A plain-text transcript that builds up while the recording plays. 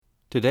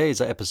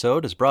Today's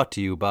episode is brought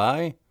to you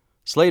by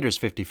Slater's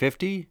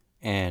 50/50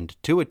 and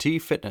 2-a-T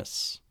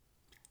Fitness.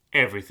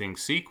 Everything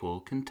sequel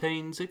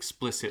contains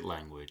explicit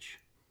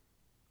language.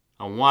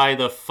 And why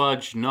the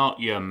fudge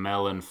not, you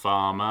melon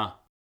farmer?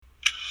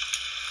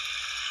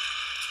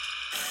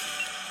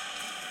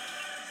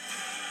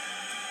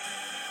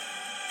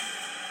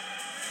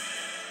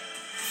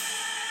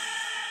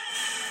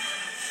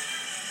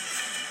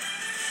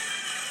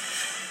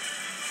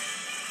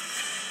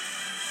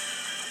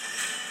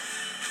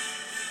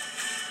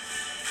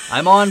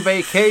 I'm on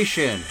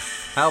vacation.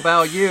 How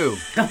about you?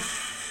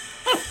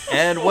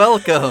 And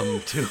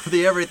welcome to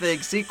the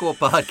Everything Sequel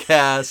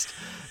podcast.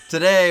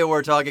 Today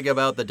we're talking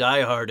about the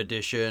Die Hard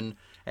edition,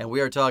 and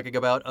we are talking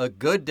about A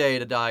Good Day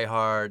to Die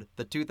Hard,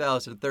 the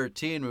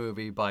 2013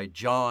 movie by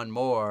John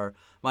Moore.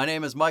 My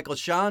name is Michael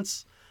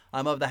Shantz.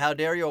 I'm of the How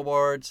Dare You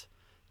Awards.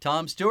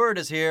 Tom Stewart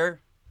is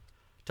here.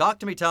 Talk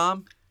to me,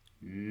 Tom.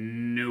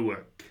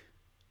 Newark.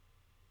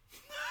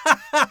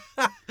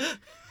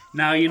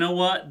 Now, you know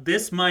what?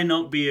 This might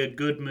not be a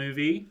good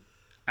movie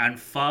and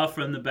far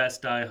from the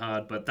best Die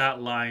Hard, but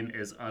that line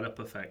is utter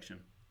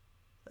perfection.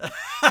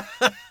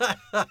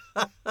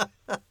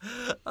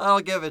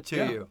 I'll give it to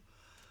you.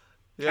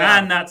 Yeah.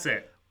 And that's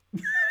it.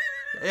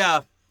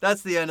 Yeah,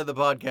 that's the end of the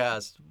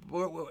podcast.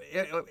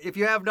 If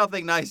you have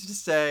nothing nice to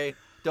say,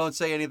 don't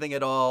say anything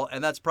at all,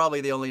 and that's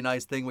probably the only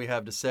nice thing we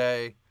have to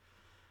say.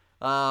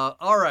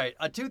 All right,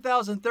 a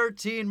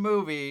 2013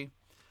 movie.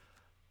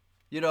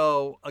 You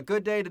know, A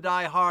Good Day to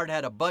Die Hard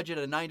had a budget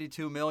of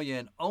 $92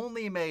 million,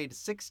 only made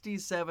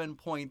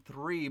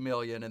 $67.3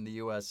 million in the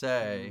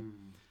USA.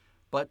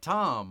 But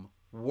Tom,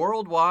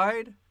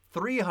 worldwide,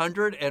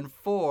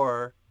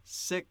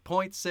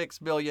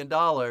 $304.6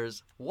 million.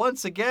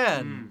 Once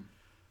again,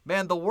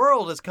 man, the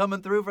world is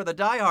coming through for the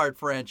Die Hard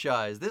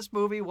franchise. This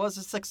movie was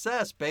a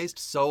success based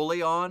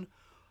solely on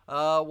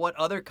what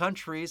other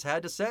countries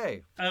had to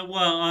say.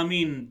 Well, I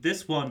mean,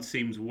 this one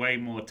seems way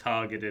more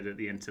targeted at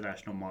the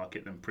international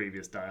market than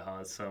previous Die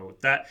Hards, so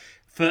that,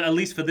 at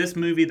least for this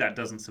movie, that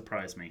doesn't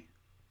surprise me.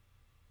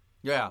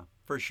 Yeah,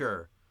 for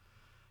sure.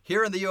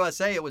 Here in the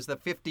USA, it was the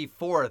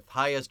 54th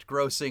highest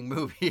grossing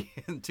movie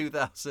in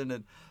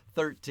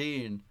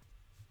 2013.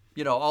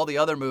 You know, all the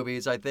other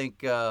movies, I think,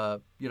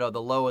 the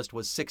lowest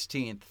was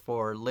 16th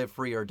for Live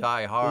Free or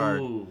Die Hard.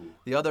 Ooh.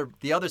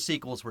 The other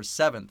sequels were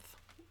 7th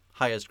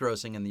highest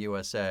grossing in the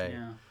USA.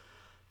 Yeah.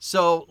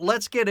 So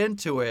let's get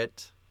into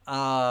it.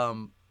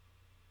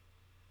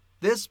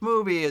 This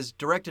movie is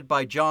directed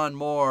by John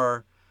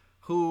Moore,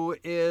 who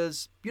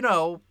is,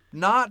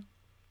 not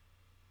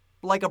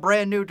like a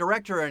brand new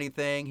director or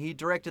anything. He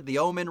directed the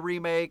Omen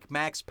remake,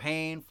 Max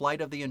Payne,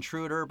 Flight of the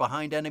Intruder,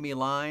 Behind Enemy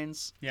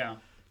Lines. Yeah.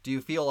 Do you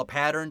feel a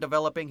pattern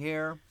developing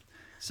here?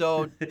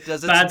 So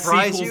does it Bad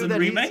surprise sequels you and that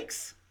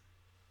remakes?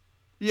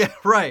 Yeah,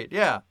 right,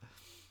 yeah.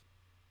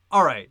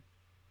 All right.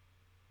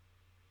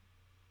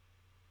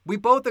 We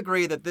both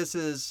agree that this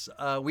is,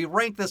 we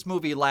rank this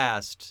movie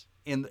last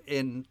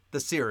in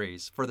the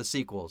series for the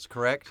sequels,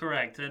 correct?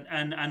 Correct,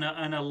 and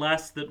a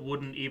last that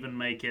wouldn't even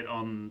make it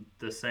on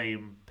the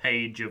same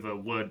page of a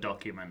Word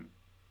document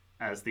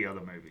as the other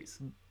movies.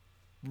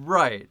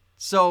 Right.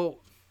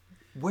 So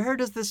where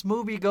does this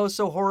movie go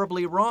so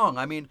horribly wrong?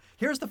 I mean,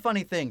 here's the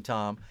funny thing,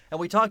 Tom, and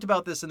we talked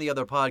about this in the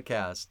other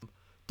podcast.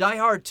 Die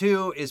Hard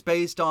 2 is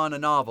based on a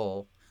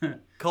novel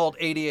called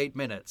 88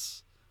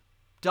 Minutes.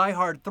 Die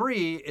Hard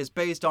 3 is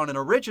based on an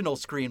original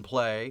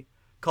screenplay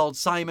called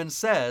Simon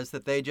Says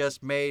that they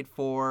just made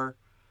for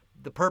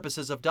the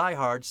purposes of Die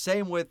Hard.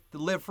 Same with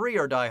Live Free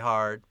or Die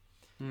Hard.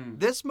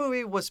 This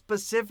movie was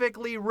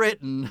specifically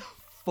written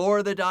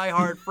for the Die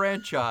Hard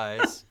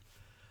franchise,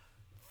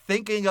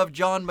 thinking of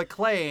John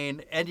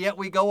McClane, and yet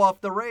we go off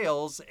the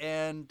rails,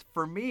 and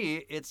for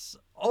me, it's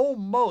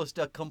almost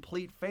a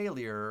complete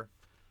failure.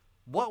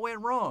 What went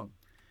wrong?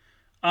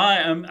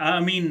 I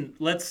mean,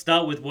 let's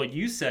start with what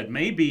you said.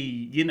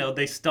 Maybe,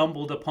 they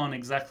stumbled upon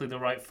exactly the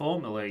right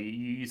formula.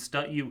 You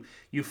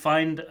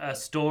find a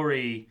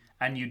story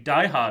and you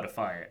Die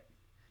Hardify it.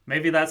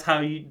 Maybe that's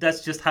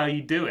just how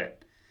you do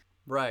it.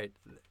 Right.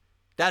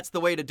 That's the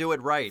way to do it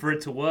right. For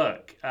it to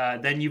work.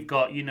 Then you've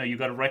got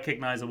a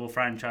recognizable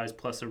franchise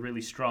plus a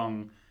really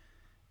strong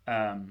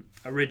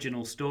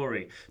original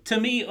story. To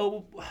me,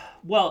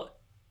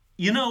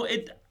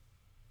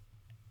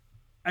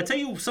 I tell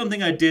you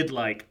something I did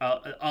like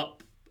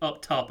up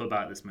top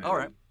about this movie. All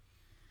right.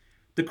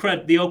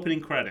 The opening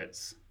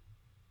credits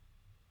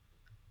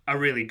are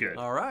really good.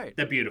 All right.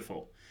 They're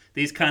beautiful.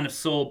 These kind of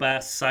Saul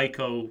Bass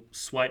psycho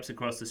swipes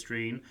across the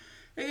screen.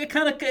 It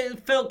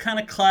felt kind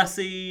of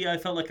classy. I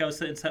felt like I was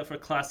sitting set for a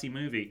classy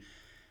movie.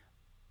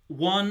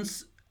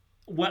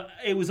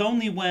 It was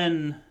only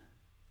when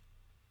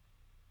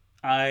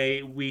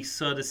we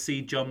sort of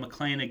see John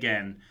McClane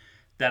again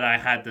that I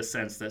had the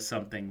sense that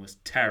something was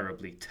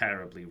terribly,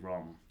 terribly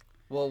wrong.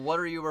 Well,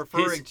 what are you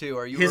referring to?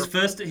 Are you his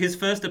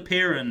first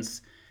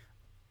appearance?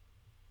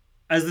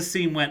 As the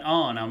scene went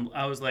on,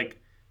 I was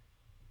like,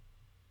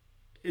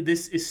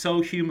 "This is so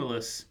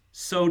humorless,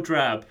 so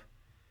drab,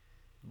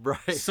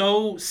 Right.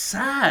 so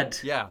sad.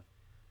 Yeah.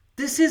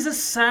 This is a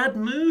sad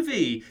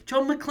movie.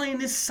 John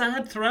McClane is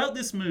sad throughout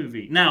this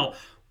movie. Now,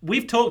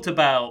 we've talked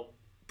about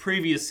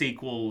previous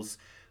sequels,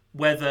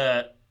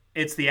 whether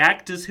it's the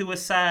actors who are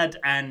sad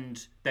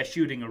and they're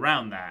shooting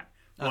around that.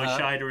 Roy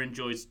Scheider in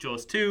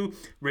Jaws 2,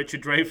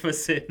 Richard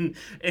Dreyfuss in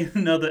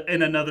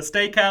another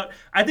Stakeout.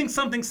 I think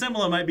something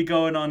similar might be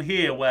going on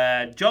here,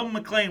 where John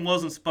McClane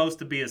wasn't supposed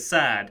to be as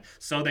sad,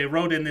 so they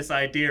wrote in this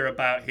idea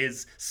about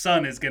his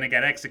son is going to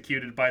get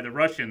executed by the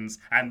Russians,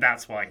 and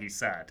that's why he's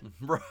sad.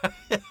 Right.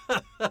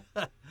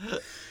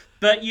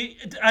 But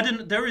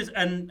there is,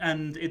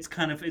 and it's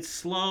it's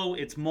slow,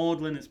 it's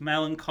maudlin, it's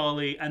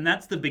melancholy, and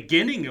that's the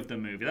beginning of the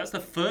movie. That's the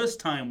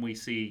first time we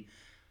see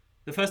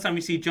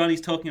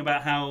Johnny's talking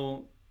about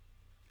how,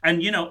 and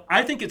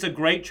I think it's a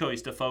great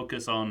choice to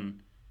focus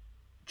on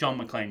John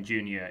McClane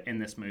Jr. in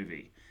this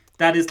movie.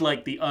 That is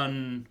like the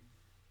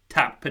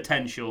untapped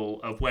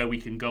potential of where we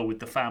can go with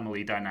the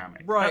family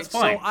dynamic. Right. That's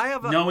fine. So I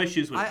have no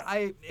issues with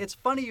it. It's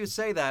funny you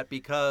say that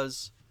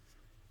because,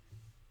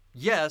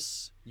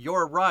 yes,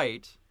 you're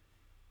right.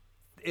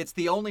 It's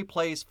the only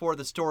place for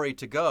the story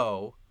to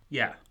go.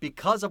 Yeah.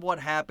 Because of what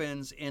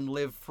happens in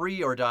Live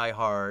Free or Die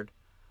Hard,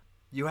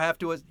 you have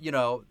to,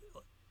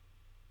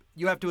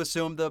 you have to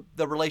assume the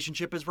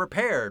relationship is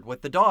repaired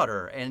with the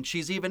daughter, and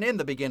she's even in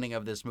the beginning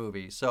of this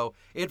movie. So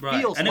it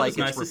feels and like it was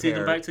nice it's to see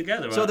them repaired. back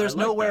together. So there's I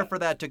like nowhere that. for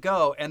that to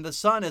go, and the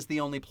son is the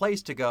only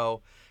place to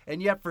go.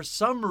 And yet, for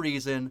some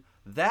reason,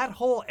 that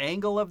whole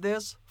angle of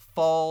this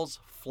falls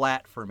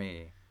flat for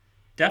me.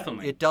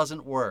 Definitely. It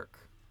doesn't work.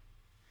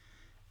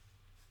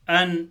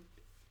 And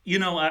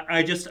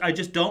I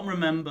just don't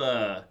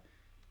remember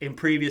in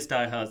previous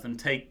Die Hards them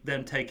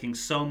taking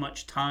so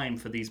much time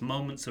for these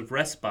moments of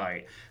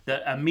respite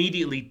that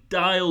immediately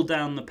dial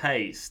down the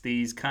pace.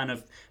 These kind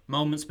of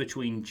moments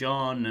between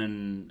John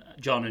and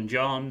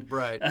John.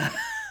 Right.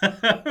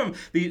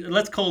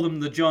 Let's call them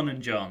the John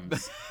and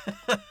Johns.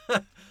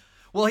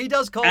 Well, he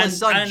does call his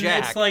son Jack.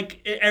 And it's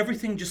like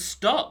everything just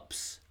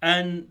stops.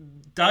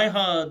 And Die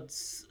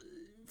Hards,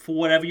 for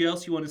whatever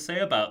else you want to say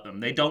about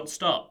them, they don't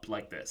stop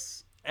like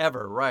this.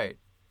 Ever, right.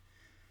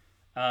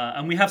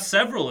 And we have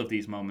several of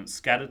these moments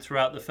scattered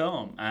throughout the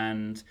film,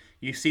 and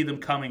you see them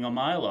coming a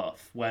mile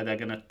off, where they're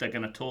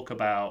gonna talk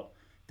about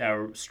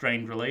their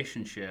strained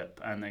relationship,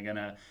 and they're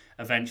gonna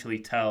eventually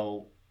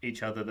tell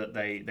each other that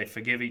they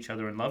forgive each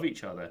other and love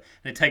each other.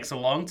 And it takes a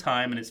long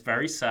time, and it's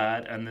very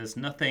sad, and there's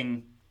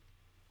nothing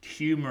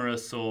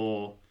humorous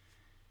or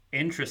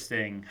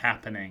interesting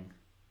happening.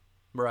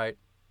 Right.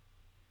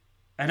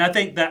 And I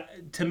think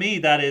that, to me,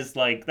 that's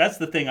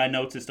the thing I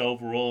noticed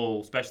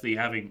overall, especially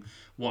having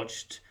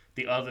watched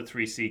the other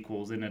three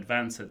sequels in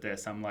advance of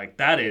this. I'm like,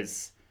 that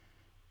is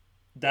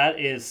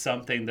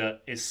something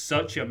that is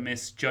such a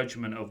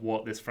misjudgment of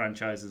what this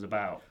franchise is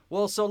about.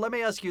 Well, so let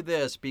me ask you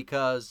this,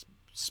 because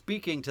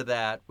speaking to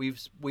that,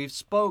 we've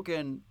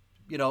spoken,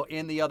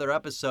 in the other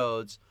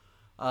episodes,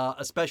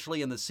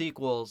 especially in the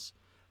sequels,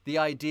 the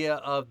idea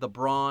of the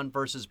brawn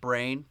versus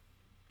brain.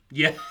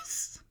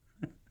 Yes.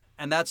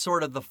 And that's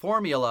sort of the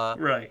formula.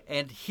 Right.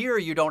 And here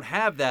you don't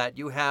have that.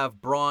 You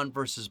have brawn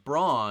versus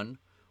brawn,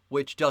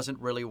 which doesn't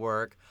really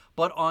work.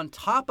 But on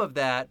top of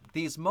that,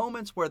 these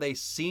moments where they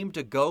seem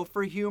to go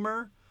for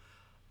humor,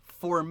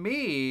 for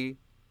me,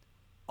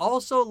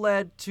 also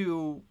led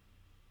to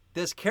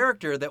this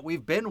character that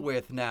we've been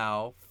with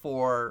now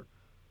for,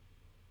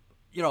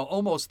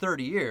 almost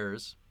 30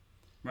 years.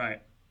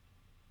 Right.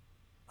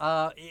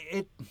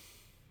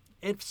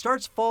 It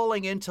starts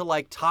falling into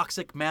like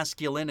toxic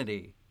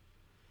masculinity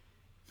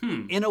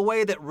in a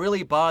way that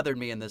really bothered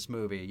me in this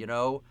movie.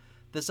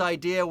 This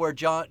idea where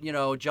John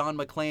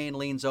McClane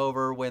leans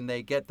over when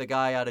they get the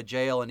guy out of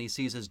jail and he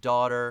sees his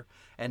daughter,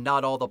 and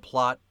not all the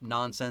plot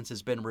nonsense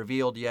has been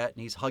revealed yet,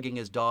 and he's hugging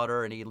his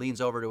daughter, and he leans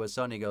over to his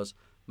son and he goes,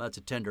 "That's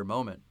a tender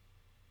moment."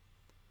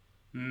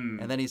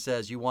 And then he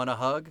says, "You want a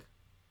hug?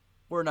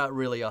 We're not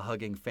really a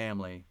hugging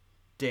family.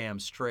 Damn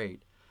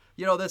straight."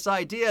 This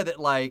idea that,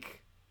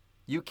 like,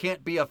 you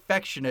can't be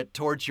affectionate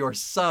towards your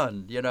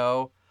son,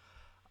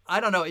 I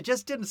don't know. It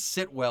just didn't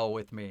sit well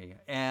with me.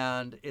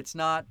 And it's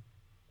not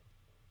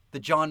the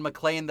John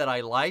McClane that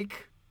I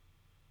like.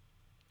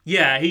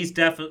 Yeah, he's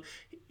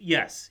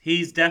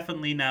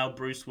definitely now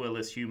Bruce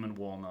Willis, human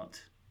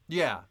walnut.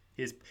 Yeah.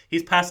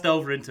 He's passed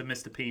over into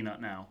Mr.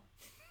 Peanut now.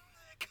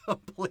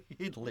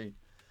 Completely.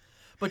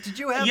 But did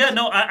you have? Yeah,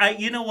 no, I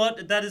you know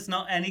what? That is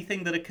not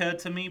anything that occurred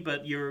to me,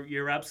 but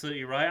you're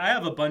absolutely right. I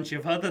have a bunch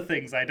of other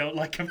things I don't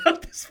like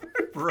about this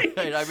movie.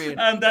 Right. I mean,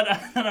 and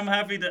I'm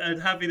happy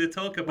to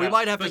talk about. We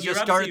might have but to you're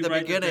just start at the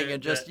absolutely right beginning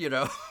and just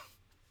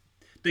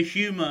the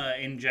humor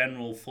in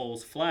general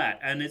falls flat,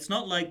 and it's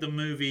not like the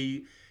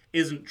movie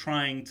isn't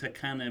trying to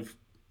kind of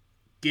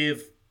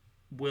give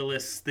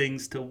Willis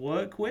things to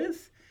work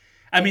with.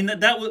 I mean,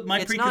 that was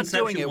my preconception. It's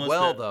not doing it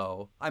well,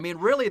 though. I mean,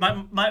 really,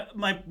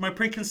 my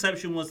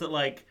preconception was that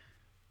like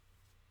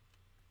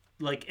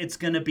it's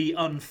gonna be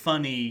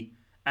unfunny,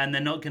 and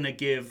they're not gonna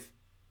give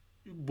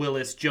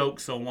Willis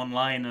jokes or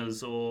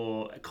one-liners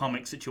or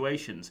comic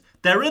situations.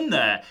 They're in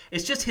there.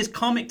 It's just his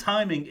comic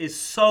timing is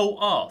so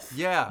off.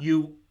 Yeah.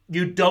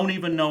 You don't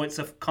even know it's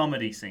a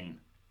comedy scene.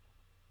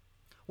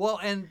 Well,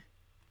 and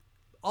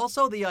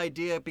also the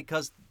idea,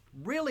 because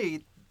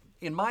really,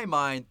 in my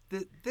mind,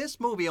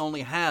 this movie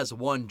only has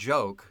one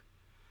joke.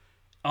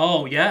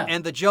 Oh, yeah.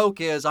 And the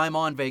joke is, I'm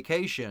on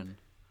vacation.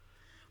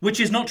 Which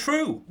is not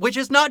true. Which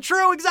is not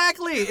true,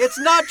 exactly. It's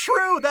not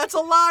true. That's a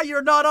lie.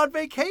 You're not on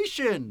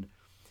vacation.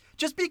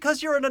 Just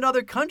because you're in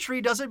another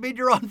country doesn't mean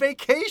you're on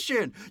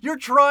vacation. You're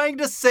trying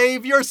to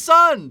save your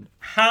son.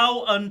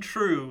 How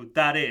untrue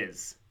that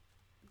is.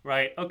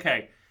 Right,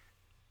 okay.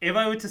 If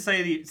I were to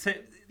say,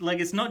 like,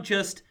 it's not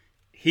just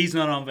he's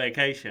not on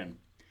vacation.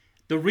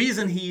 The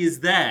reason he is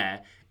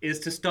there is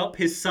to stop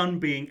his son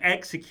being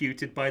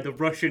executed by the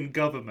Russian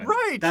government.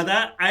 Right.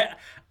 Now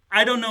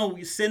I don't know,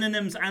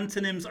 synonyms,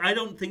 antonyms, I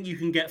don't think you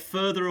can get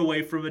further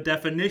away from a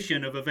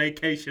definition of a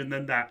vacation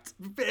than that.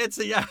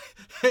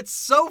 It's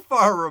so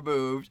far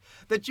removed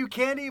that you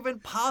can't even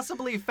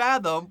possibly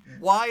fathom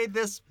why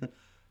this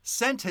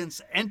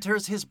sentence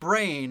enters his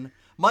brain,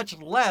 much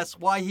less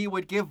why he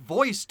would give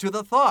voice to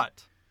the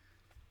thought.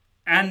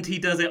 And he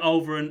does it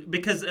over and...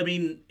 Because, I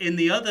mean, in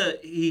the other,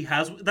 he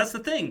has... That's the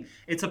thing.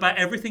 It's about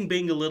everything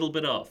being a little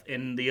bit off.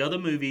 In the other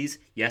movies,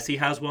 yes, he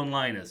has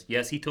one-liners.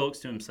 Yes, he talks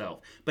to himself.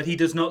 But he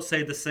does not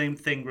say the same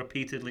thing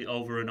repeatedly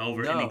over and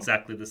over in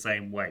exactly the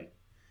same way.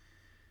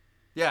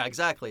 Yeah,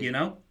 exactly. You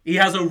know? He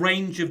has a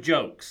range of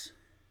jokes.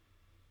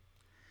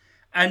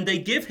 And they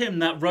give him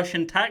that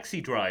Russian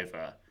taxi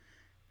driver.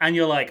 And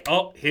you're like,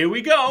 oh, here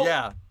we go.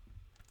 Yeah.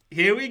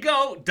 Here we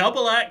go,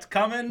 double act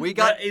coming. We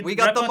got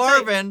the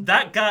Marvin.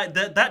 That guy,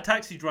 that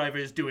taxi driver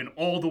is doing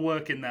all the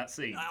work in that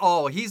scene.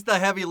 Oh, he's the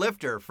heavy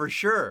lifter for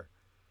sure.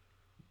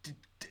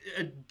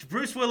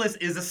 Bruce Willis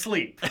is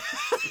asleep.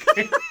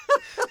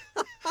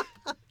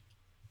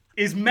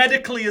 Is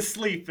medically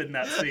asleep in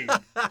that scene.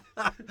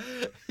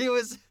 He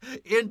was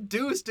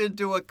induced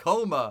into a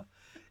coma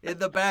in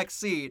the back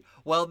seat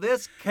while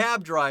this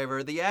cab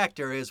driver, the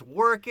actor, is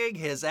working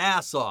his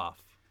ass off.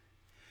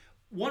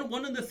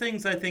 One of the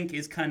things I think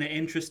is kind of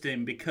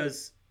interesting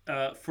because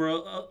for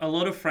a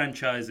lot of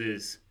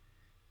franchises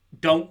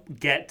don't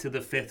get to the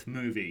fifth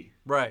movie.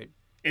 Right.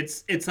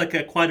 It's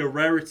like quite a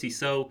rarity.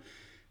 So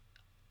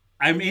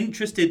I'm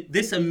interested.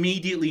 This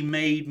immediately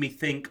made me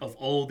think of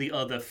all the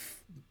other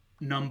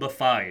number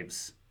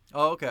fives.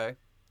 Oh, okay.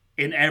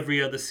 In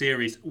every other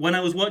series. When I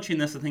was watching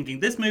this, I'm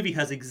thinking this movie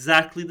has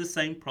exactly the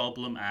same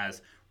problem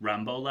as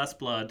Rambo: Last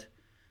Blood,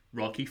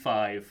 Rocky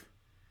V.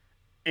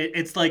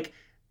 It's like...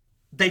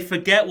 They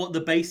forget what the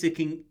basic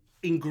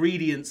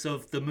ingredients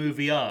of the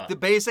movie are. The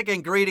basic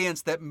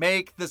ingredients that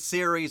make the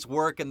series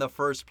work in the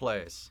first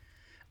place.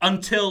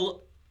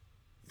 Until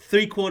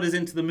 3/4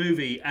 into the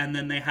movie, and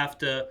then they have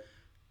to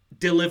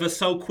deliver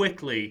so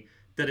quickly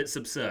that it's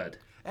absurd.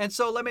 And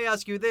so let me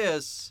ask you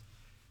this.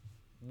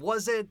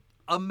 Was it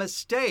a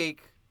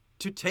mistake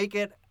to take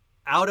it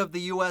out of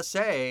the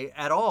USA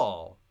at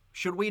all?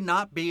 Should we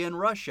not be in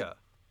Russia?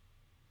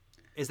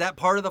 Is that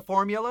part of the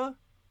formula?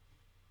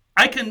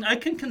 I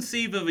can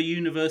conceive of a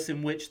universe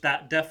in which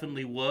that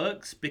definitely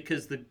works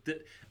because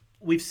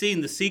we've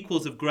seen the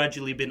sequels have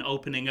gradually been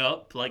opening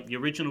up. Like the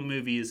original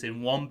movie is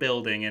in one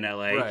building in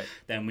LA. Right.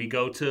 Then we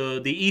go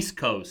to the East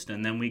Coast,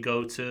 and then we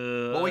go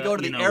to we go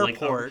to the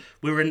airport.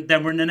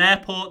 Then we're in an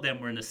airport. Then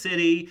we're in a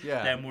city.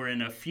 Yeah. Then we're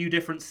in a few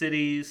different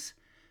cities.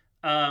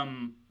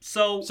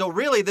 So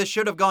really, this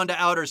should have gone to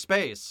outer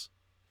space.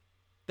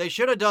 They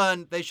should have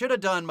done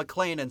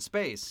McClane in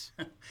space.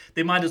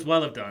 They might as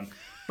well have done.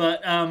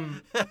 But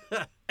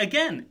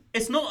again,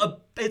 it's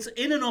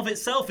in and of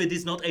itself, it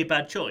is not a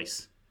bad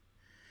choice.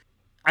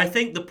 I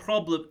think the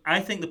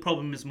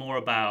problem is more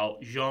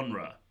about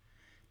genre.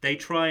 They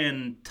try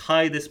and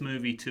tie this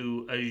movie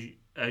to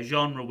a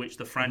genre which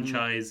the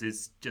franchise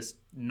is just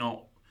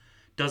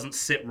doesn't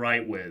sit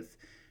right with.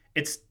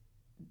 It's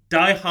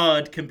Die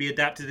Hard can be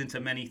adapted into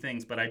many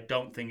things, but I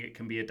don't think it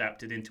can be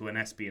adapted into an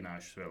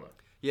espionage thriller.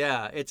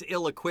 Yeah, it's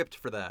ill-equipped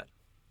for that.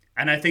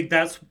 And I think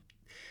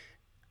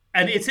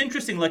and it's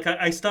interesting, like,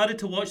 I started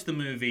to watch the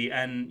movie,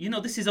 and,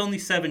 this is only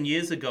 7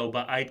 years ago,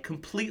 but I'd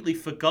completely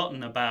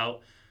forgotten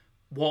about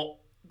what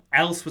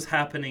else was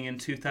happening in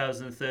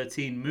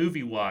 2013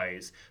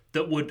 movie-wise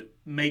that would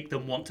make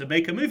them want to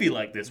make a movie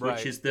like this, right.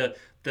 Which is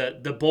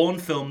the Bourne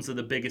films are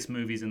the biggest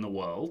movies in the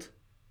world.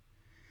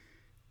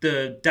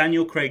 The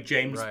Daniel Craig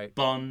James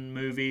Bond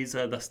movies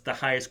are the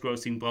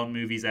highest-grossing Bond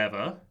movies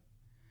ever.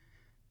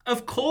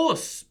 Of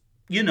course,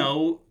 you're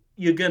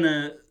going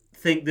to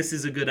think this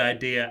is a good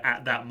idea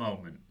at that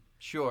moment.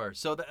 Sure.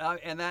 So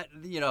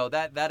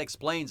that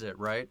explains it,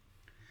 right?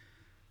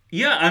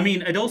 Yeah, I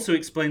mean, it also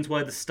explains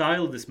why the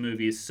style of this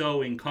movie is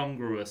so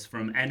incongruous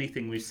from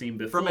anything we've seen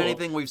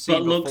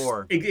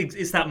before.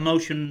 It's that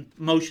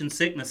motion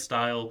sickness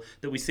style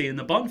that we see in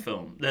the Bond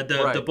film,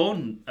 the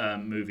Bourne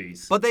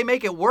movies. But they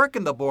make it work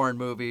in the Bourne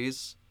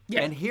movies,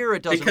 and here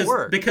it doesn't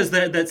work because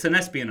that's an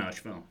espionage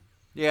film.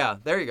 Yeah,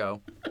 there you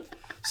go.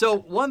 So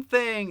one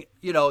thing,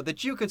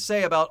 that you could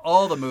say about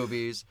all the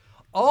movies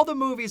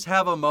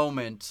have a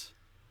moment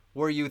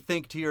where you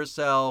think to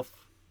yourself,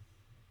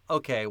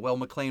 okay, well,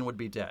 McClane would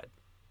be dead.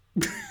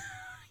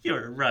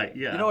 You're right,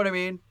 yeah. You know what I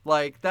mean?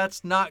 Like,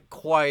 that's not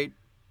quite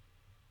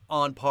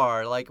on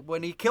par. Like,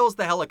 when he kills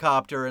the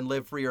helicopter in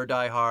Live Free or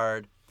Die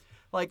Hard,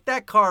 like,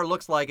 that car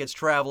looks like it's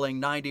traveling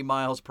 90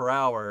 miles per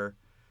hour.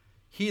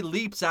 He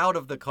leaps out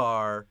of the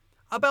car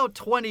about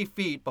 20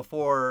 feet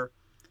before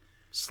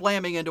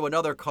slamming into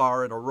another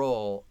car in a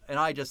roll, and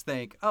I just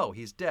think, oh,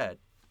 he's dead.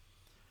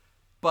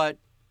 But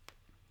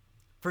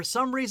for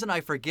some reason,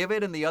 I forgive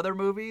it in the other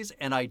movies,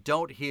 and I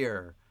don't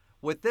here.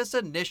 With this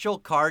initial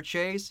car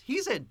chase,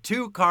 he's in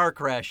 2 car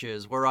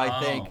crashes where I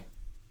think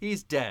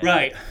he's dead.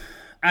 Right.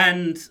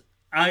 And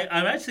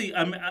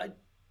I'm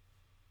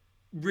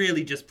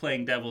really just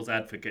playing devil's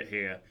advocate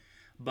here.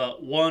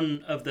 But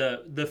one of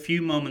the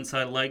few moments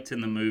I liked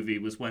in the movie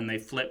was when they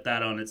flipped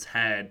that on its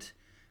head.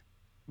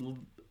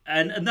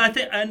 And I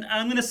think, and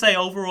I'm going to say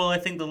overall, I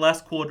think the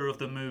last quarter of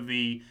the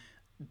movie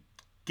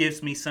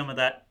gives me some of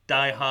that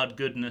Die Hard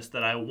goodness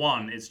that I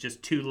want. It's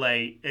just too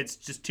late. It's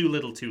just too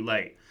little too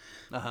late.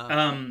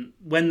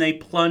 When they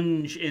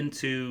plunge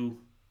into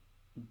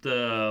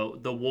the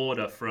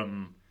water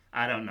from,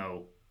 I don't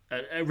know,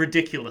 a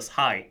ridiculous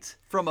height.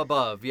 From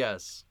above,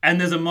 yes.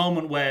 And there's a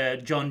moment where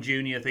John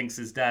Jr. thinks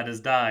his dad has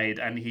died,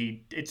 and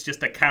it's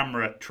just a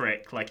camera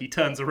trick. Like, he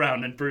turns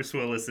around and Bruce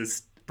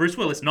Willis,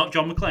 not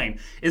John McClane,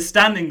 is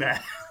standing there,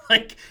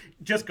 like,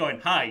 just going,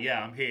 "Hi,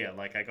 yeah, I'm here."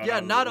 Like, I got. Yeah,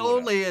 not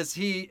only is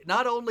he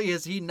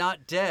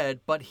not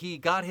dead, but he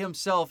got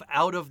himself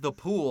out of the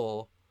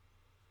pool,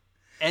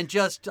 and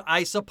just,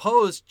 I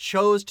suppose,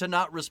 chose to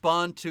not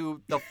respond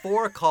to the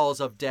 4 calls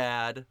of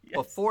Dad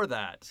before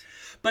that.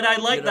 But I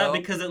like that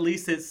because at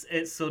least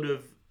it's sort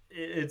of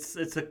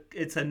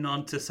it's a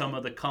nod to some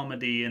of the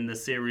comedy in the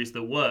series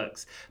that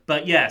works.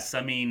 But yes,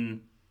 I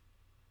mean,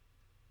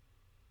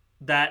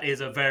 that is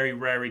a very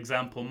rare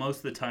example. Most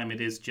of the time, it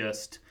is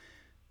just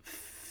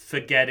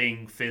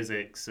forgetting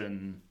physics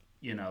and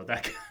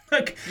that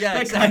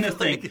kind of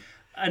thing.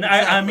 And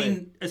I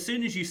mean, as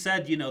soon as you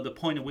said, the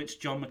point at which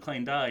John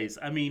McClane dies,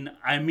 I mean,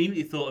 I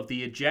immediately thought of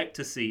the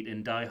ejector seat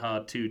in Die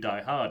Hard 2,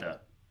 Die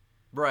Harder.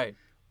 Right.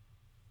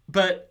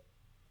 But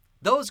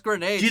those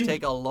grenades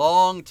take a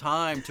long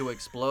time to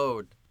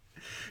explode.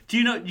 Do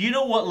you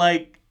know what,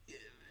 like,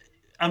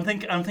 I'm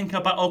thinking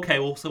about, okay,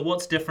 well, so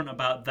what's different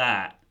about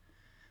that?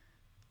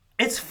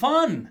 It's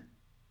fun.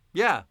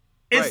 Yeah.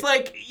 It's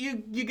like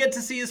you get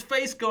to see his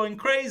face going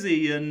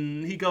crazy,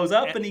 and he goes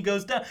up and he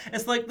goes down.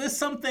 It's like there's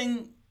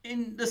something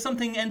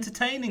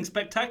entertaining,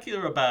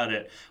 spectacular about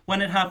it.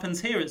 When it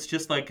happens here, it's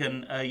just like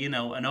an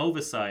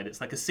oversight.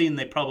 It's like a scene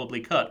they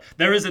probably cut.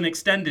 There is an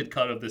extended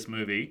cut of this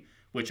movie,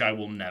 which I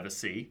will never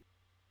see.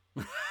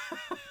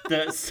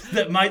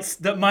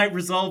 that might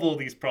resolve all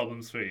these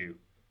problems for you.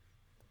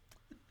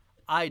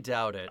 I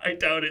doubt it. I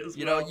doubt it as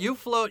well.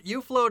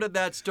 You floated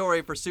that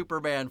story for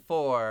Superman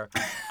 4.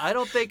 I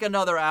don't think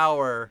another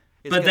hour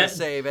is going to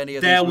save any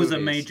of these movies. There was a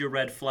major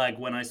red flag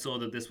when I saw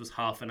that this was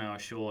half an hour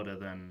shorter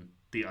than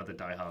the other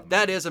Die Hard movies.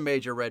 That is a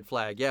major red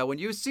flag. Yeah, when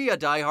you see a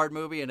Die Hard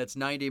movie and it's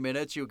 90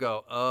 minutes, you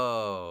go,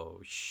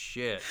 "Oh,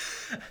 shit."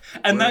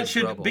 And that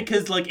should,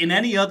 because like in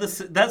any other,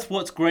 that's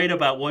what's great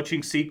about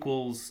watching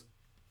sequels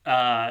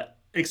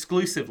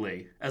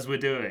exclusively, as we're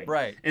doing.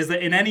 Right. Is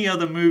that in any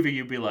other movie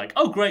you'd be like,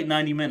 "Oh, great,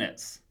 90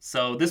 minutes.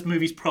 So this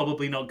movie's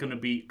probably not going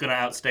to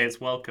outstay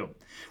its welcome."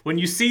 When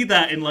you see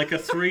that in like a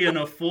 3 and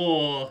a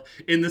 4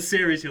 in the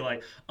series, you're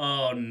like,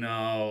 "Oh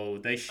no,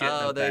 they shit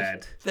the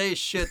bed." They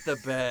shit the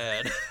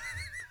bed.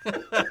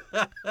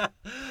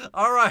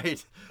 All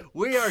right,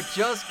 we are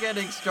just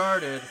getting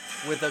started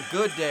with A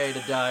Good Day to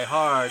Die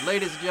Hard.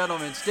 Ladies and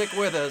gentlemen, stick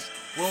with us.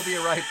 We'll be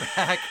right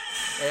back,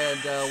 and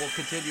we'll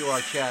continue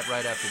our chat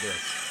right after this.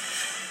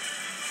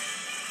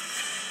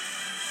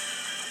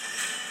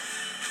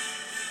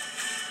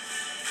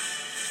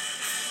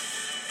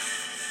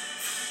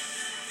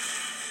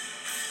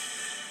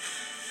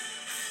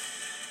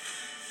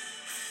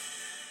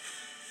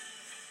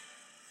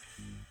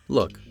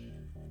 Look,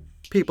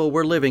 people,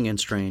 we're living in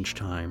strange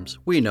times.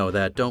 We know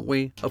that, don't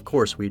we? Of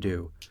course we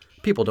do.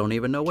 People don't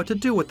even know what to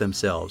do with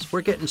themselves.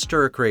 We're getting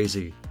stir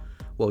crazy.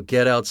 Well,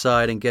 get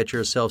outside and get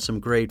yourself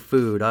some great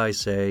food, I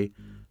say.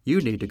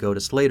 You need to go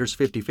to Slater's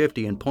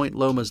 50/50 in Point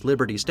Loma's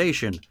Liberty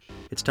Station.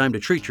 It's time to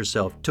treat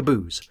yourself to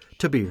booze,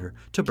 to beer,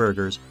 to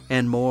burgers,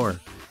 and more.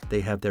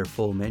 They have their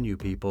full menu,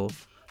 people.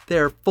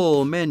 Their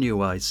full menu,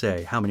 I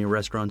say. How many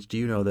restaurants do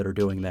you know that are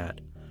doing that?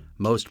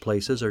 Most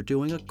places are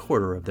doing a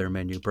quarter of their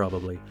menu,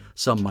 probably.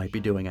 Some might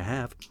be doing a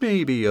half.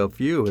 Maybe a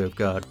few have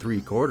got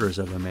 3/4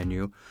 of a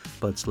menu.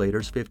 But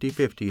Slater's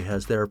 50/50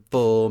 has their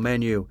full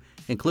menu,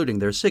 including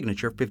their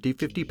signature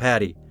 50/50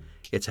 patty.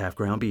 It's half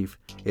ground beef.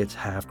 It's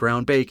half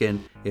ground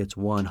bacon. It's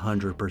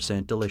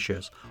 100%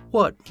 delicious.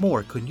 What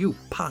more could you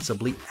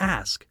possibly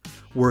ask?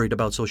 Worried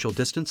about social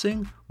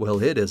distancing?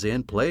 Well, it is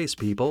in place,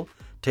 people.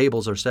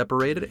 Tables are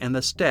separated, and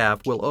the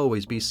staff will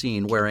always be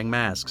seen wearing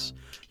masks.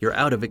 You're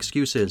out of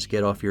excuses.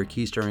 Get off your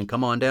keister and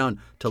come on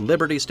down to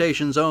Liberty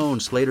Station's own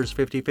Slater's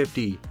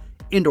 50/50.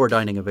 Indoor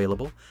dining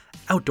available,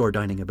 outdoor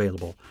dining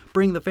available.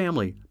 Bring the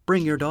family,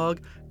 bring your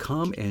dog.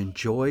 Come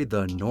enjoy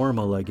the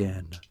normal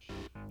again.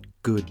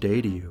 Good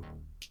day to you.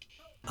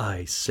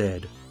 I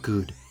said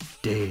good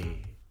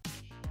day.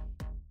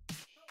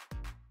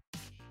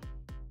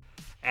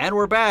 And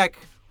we're back.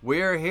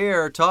 We're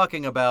here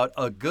talking about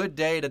A Good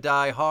Day to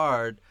Die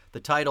Hard. The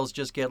titles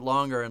just get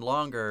longer and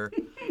longer.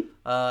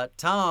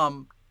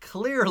 Tom,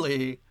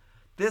 clearly,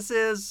 this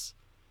is,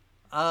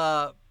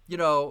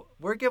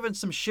 we're giving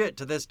some shit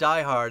to this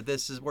Die Hard.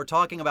 We're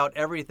talking about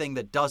everything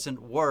that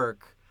doesn't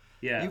work.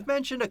 Yeah. You've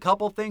mentioned a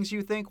couple things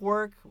you think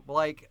work.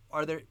 Like,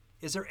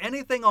 is there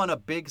anything on a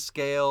big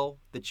scale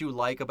that you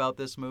like about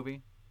this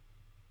movie?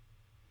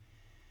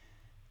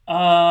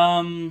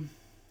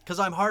 Because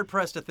I'm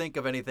hard-pressed to think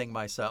of anything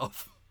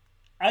myself.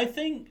 I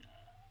think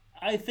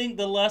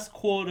the last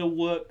quarter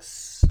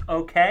works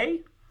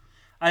okay.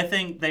 I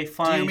think they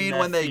find. Do you mean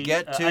when they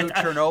get to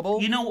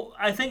Chernobyl?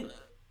 I think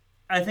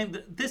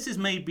that this is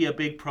maybe a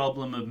big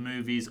problem of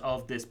movies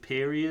of this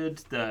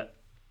period, that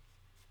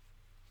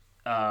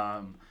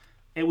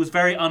it was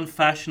very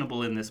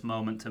unfashionable in this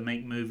moment to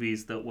make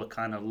movies that were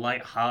kind of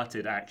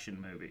light-hearted action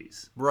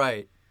movies.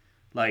 Right.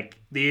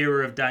 Like the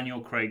era of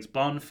Daniel Craig's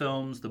Bond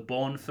films, the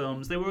Bourne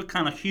films, they were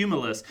kind of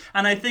humorless.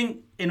 And I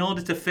think in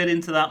order to fit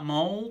into that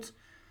mold,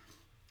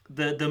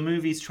 the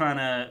movie's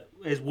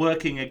is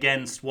working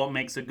against what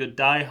makes a good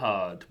Die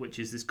Hard, which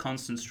is this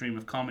constant stream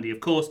of comedy. Of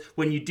course,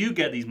 when you do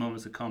get these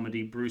moments of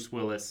comedy, Bruce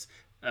Willis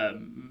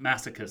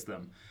massacres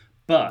them.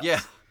 But yeah.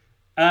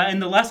 In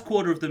the last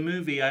quarter of the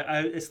movie,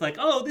 it's like,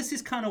 oh, this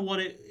is kind of what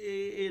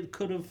it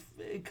could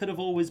have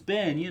always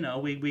been. You know,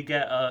 we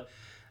get a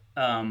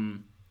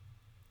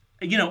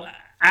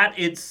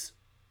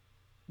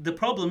the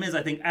problem is,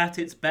 I think, at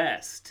its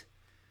best,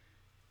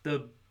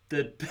 the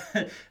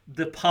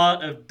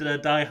part of the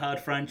Die Hard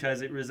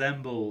franchise it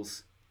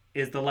resembles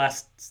is the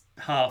last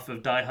half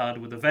of Die Hard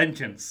with a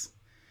Vengeance.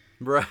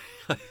 Right.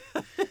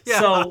 Yeah.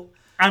 So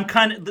I'm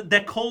kind of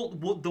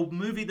the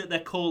movie that they're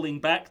calling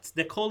back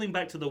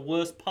to the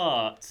worst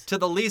part, to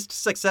the least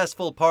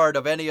successful part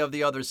of any of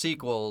the other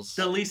sequels.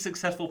 The least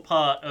successful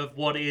part of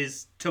what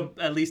is, to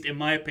at least in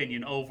my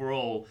opinion,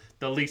 overall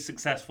the least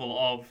successful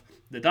of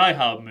the Die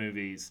Hard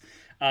movies.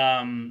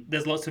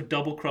 There's lots of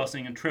double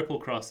crossing and triple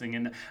crossing,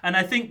 and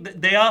I think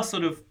that they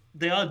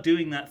are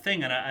doing that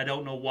thing, and I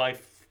don't know why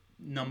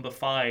number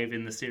 5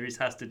 in the series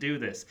has to do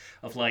this,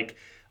 of like,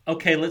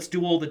 okay, let's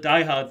do all the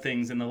Die Hard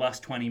things in the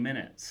last 20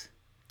 minutes.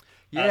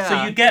 Yeah.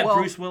 So you get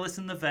Bruce Willis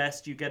in the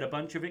vest, you get a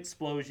bunch of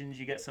explosions,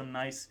 you get some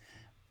nice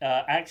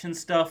action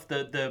stuff.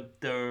 The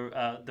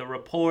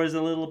rapport is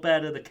a little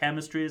better, the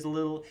chemistry is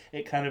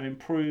it kind of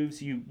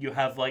improves. You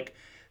have like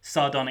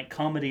sardonic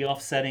comedy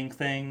offsetting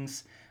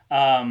things.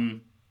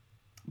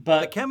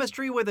 But the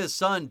chemistry with his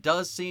son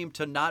does seem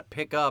to not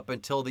pick up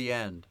until the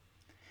end.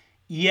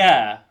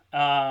 Yeah.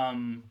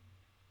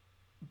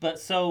 But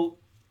so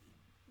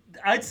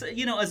I'd say,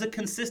 as a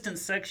consistent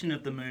section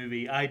of the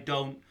movie,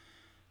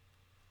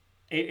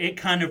 it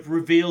kind of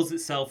reveals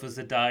itself as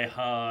a Die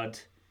Hard.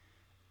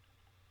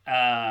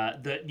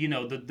 That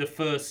the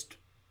first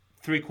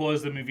 3/4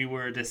 of the movie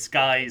were a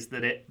disguise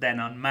that it then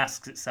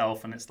unmasks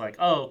itself, and it's like,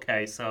 oh,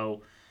 okay,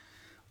 so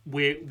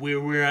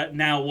we're at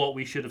now what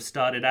we should have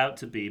started out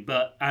to be.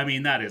 But I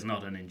mean, that is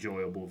not an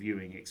enjoyable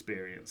viewing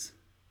experience.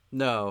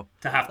 No,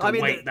 to have to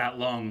wait that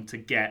long to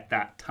get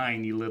that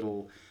tiny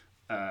little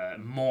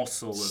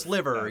morsel of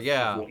sliver,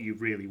 of what you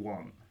really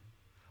want.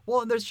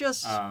 Well, and there's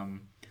just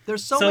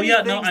there's so many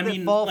things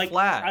that fall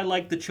flat. I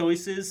like the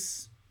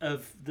choices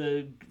of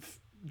the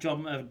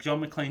John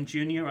McClane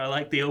Jr. I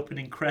like the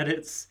opening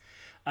credits.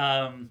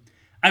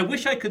 I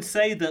wish I could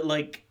say that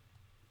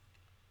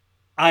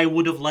I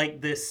would have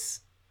liked this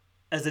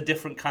as a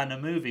different kind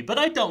of movie, but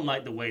I don't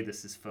like the way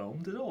this is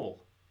filmed at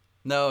all.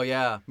 No,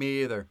 yeah,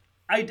 me either.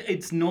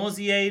 It's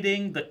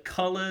nauseating. The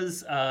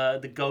colors,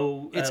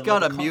 it's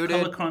got a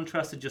muted color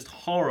contrast are just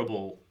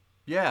horrible.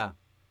 Yeah.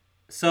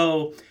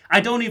 So I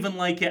don't even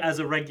like it as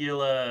a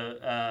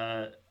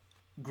regular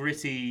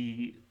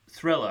gritty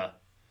thriller.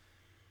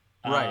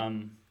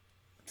 Right.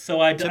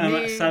 So I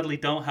sadly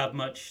don't have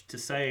much to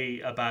say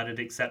about it,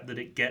 except that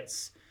it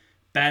gets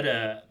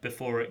better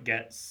before it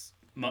gets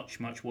much,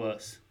 much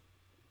worse.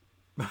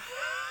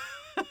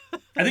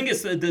 I think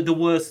it's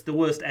the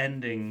worst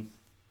ending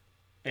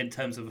in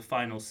terms of a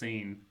final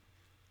scene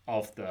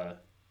of the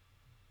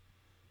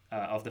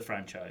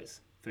franchise,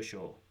 for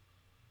sure.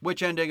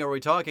 Which ending are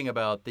we talking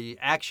about? The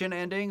action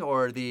ending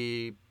or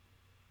the...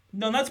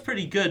 No, that's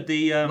pretty good.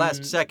 The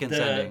last seconds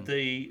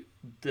ending.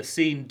 The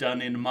scene done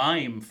in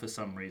mime for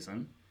some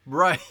reason.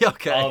 Right,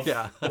 okay, of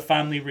the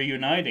family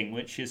reuniting,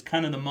 which is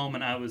kind of the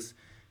moment I was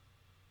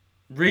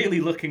really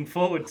looking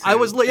forward to.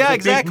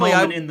 Exactly. Big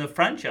moment in the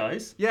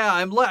franchise. Yeah,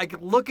 I'm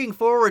looking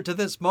forward to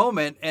this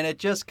moment, and it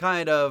just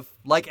kind of,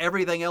 like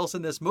everything else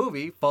in this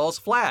movie, falls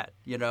flat,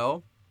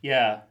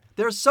 Yeah.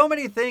 There's so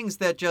many things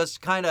that just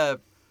kind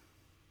of,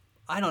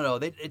 I don't know,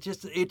 it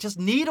just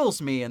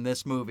needles me in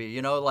this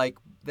movie, like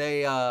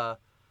they,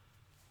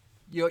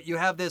 you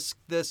have this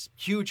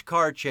huge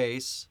car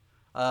chase.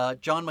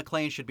 John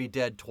McClane should be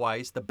dead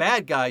twice. The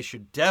bad guys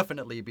should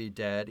definitely be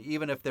dead,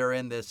 even if they're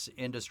in this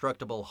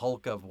indestructible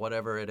hulk of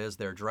whatever it is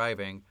they're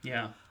driving.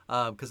 Yeah.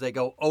 because they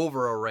go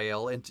over a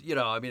rail. And,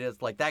 I mean,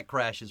 it's like that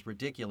crash is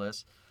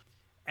ridiculous.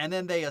 And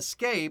then they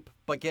escape,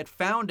 but get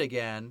found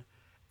again.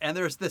 And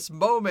there's this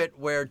moment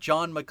where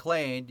John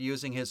McClane,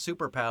 using his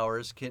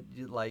superpowers, can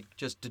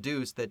just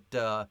deduce that,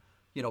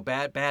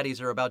 bad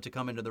baddies are about to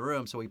come into the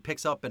room. So he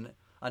picks up an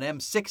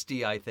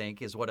M60, I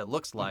think, is what it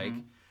looks like.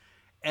 Mm-hmm.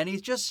 And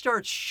he just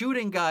starts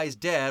shooting guys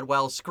dead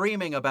while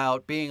screaming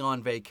about being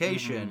on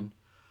vacation. Mm-hmm.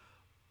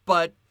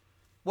 But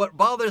what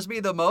bothers me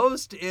the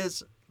most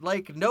is,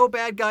 no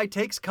bad guy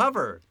takes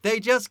cover. They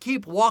just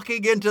keep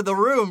walking into the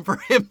room for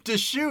him to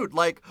shoot,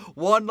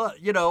 one,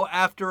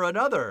 after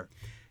another.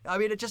 I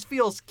mean, it just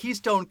feels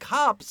Keystone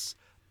Cops,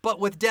 but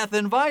with death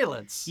and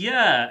violence.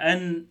 Yeah,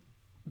 and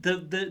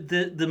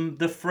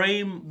the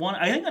frame one.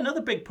 I think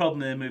another big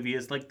problem in the movie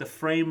is the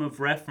frame of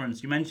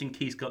reference. You mentioned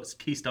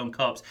Keystone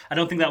Cops. I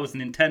don't think that was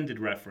an intended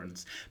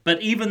reference,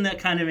 but even that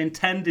kind of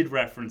intended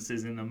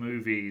references in the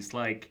movies,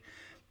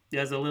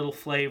 there's a little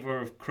flavor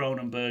of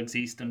Cronenberg's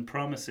Eastern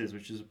Promises,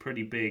 which is a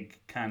pretty big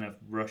kind of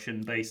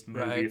Russian-based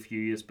movie a few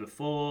years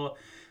before.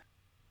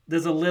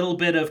 There's a little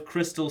bit of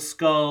Crystal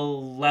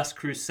Skull, Last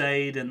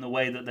Crusade in the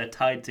way that they're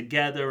tied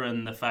together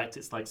and the fact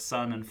it's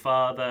son and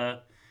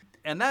father.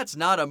 And that's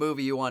not a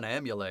movie you want to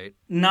emulate.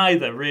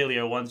 Neither really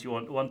are ones you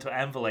want to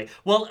emulate.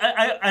 Well,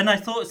 I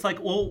thought it's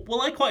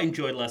well, I quite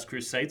enjoyed Last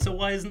Crusade, so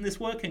why isn't this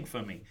working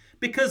for me?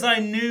 Because I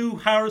knew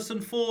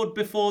Harrison Ford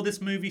before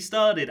this movie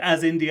started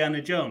as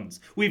Indiana Jones.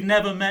 We've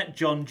never met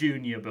John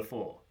Jr.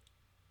 before.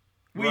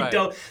 We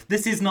don't.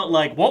 This is not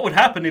what would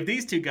happen if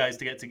these two guys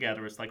to get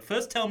together. It's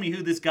first tell me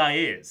who this guy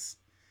is,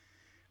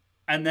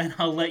 and then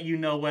I'll let you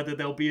know whether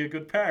they'll be a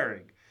good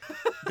pairing.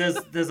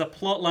 There's a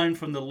plot line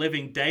from The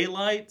Living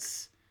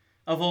Daylights,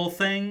 of all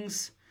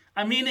things.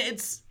 I mean,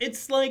 it's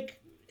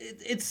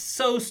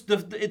so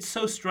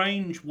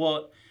strange.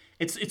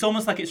 It's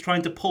almost like it's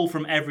trying to pull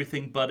from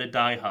everything but a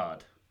Die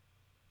Hard.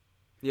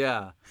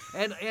 Yeah,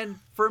 and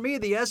for me,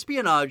 the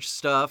espionage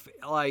stuff,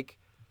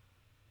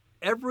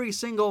 every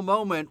single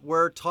moment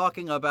we're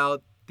talking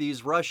about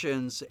these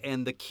Russians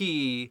and the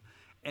key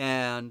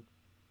and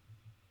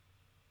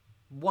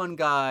one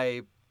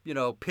guy,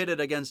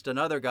 pitted against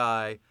another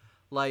guy,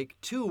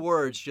 two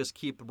words just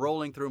keep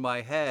rolling through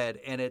my head,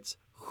 and it's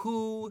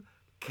who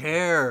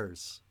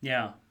cares?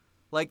 Yeah.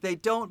 They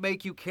don't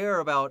make you care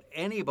about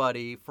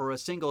anybody for a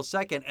single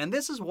second. And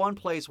this is one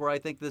place where I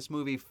think this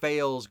movie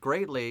fails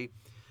greatly.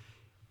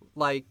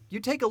 You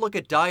take a look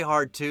at Die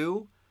Hard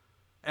 2,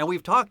 and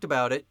we've talked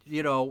about it,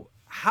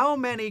 how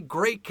many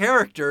great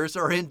characters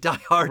are in Die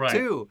Hard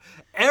 2?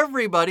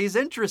 Everybody's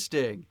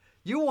interesting.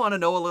 You want to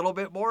know a little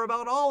bit more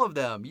about all of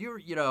them.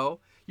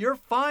 You're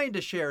fine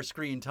to share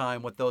screen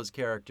time with those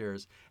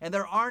characters. And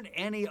there aren't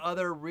any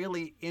other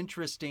really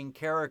interesting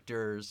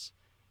characters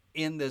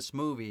in this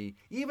movie.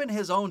 Even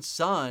his own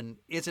son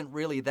isn't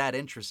really that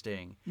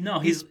interesting. No,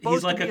 he's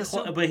like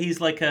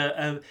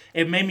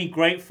it made me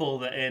grateful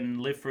that in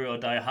Live Free or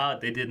Die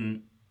Hard they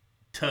didn't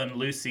turn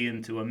Lucy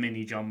into a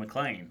mini John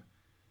McClane.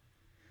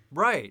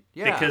 Right,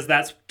 yeah. Because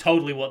that's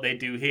totally what they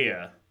do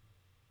here.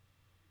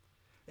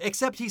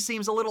 Except he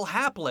seems a little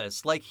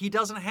hapless. He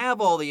doesn't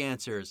have all the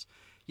answers.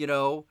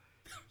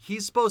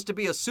 He's supposed to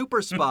be a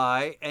super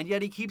spy, and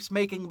yet he keeps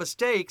making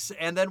mistakes.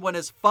 And then when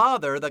his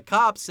father, the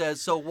cop,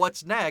 says, so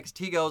what's next?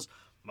 He goes,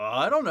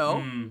 I don't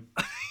know.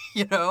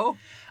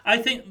 I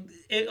think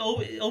it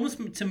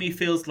almost to me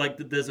feels like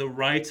that there's a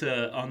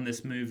writer on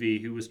this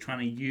movie who was trying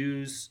to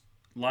use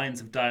lines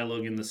of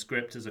dialogue in the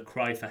script as a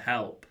cry for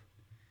help.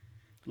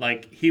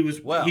 He was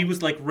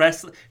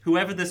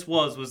whoever this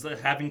was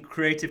having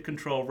creative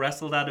control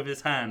wrestled out of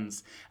his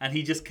hands, and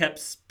he just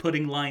kept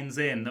putting lines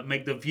in that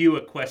make the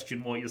viewer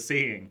question what you're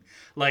seeing.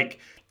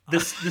 The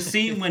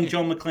scene when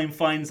John McClane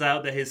finds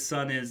out that his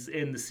son is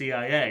in the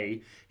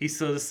CIA, he's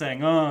sort of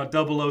saying,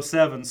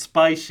 007,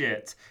 spy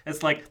shit. It's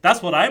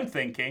that's what I'm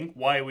thinking.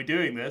 Why are we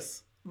doing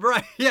this?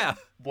 Right, yeah.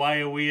 Why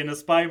are we in a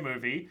spy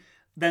movie?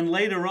 Then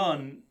later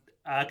on,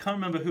 I can't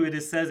remember who it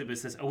is says it, but it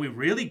says, Are we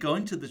really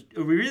going to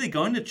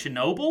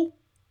Chernobyl?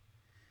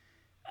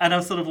 And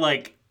I'm sort of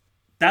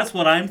that's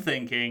what I'm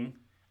thinking.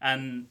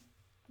 And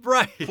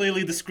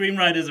clearly the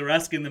screenwriters are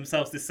asking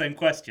themselves this same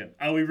question.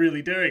 Are we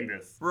really doing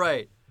this?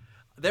 Right.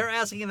 They're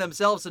asking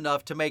themselves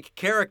enough to make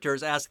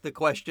characters ask the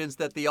questions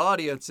that the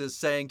audience is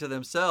saying to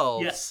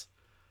themselves. Yes.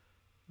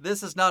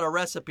 This is not a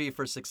recipe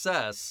for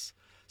success.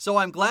 So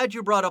I'm glad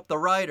you brought up the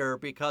writer,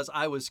 because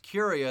I was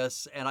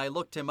curious and I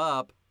looked him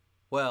up.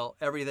 Well,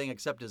 everything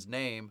except his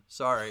name.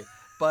 Sorry.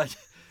 But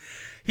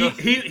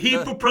he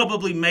would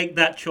probably make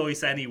that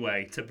choice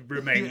anyway to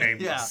remain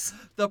nameless.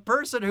 Yeah. The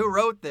person who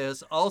wrote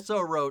this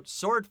also wrote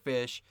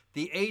Swordfish,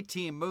 the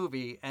A-Team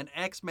movie, and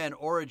X-Men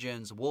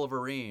Origins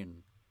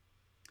Wolverine.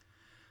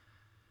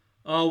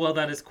 Oh, well,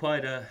 that is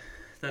quite a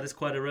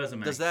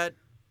resume. Does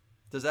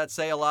that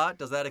say a lot?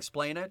 Does that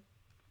explain it?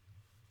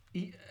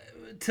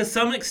 To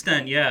some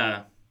extent,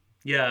 yeah.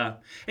 Yeah.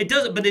 It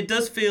does, but it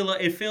does feel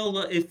like it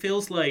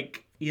feels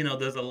like,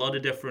 there's a lot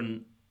of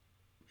different.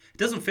 It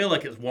doesn't feel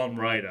like it's one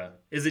writer.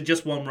 Is it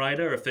just one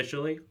writer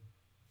officially?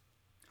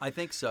 I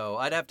think so.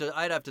 I'd have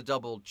to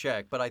double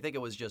check, but I think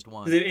it was just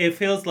one. It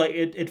feels like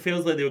it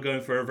feels like they were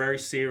going for a very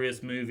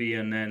serious movie,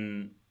 and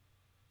then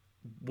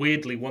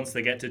weirdly, once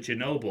they get to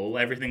Chernobyl,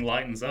 everything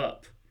lightens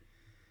up.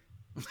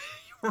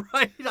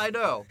 Right, I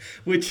know.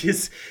 Which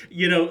is,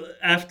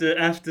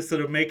 after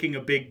sort of making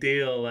a big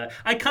deal,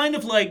 I kind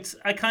of liked,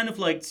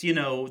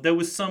 there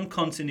was some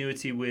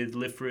continuity with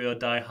Live Free or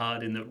Die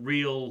Hard in that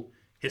real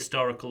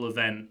historical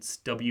events,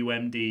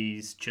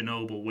 WMDs,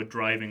 Chernobyl, were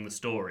driving the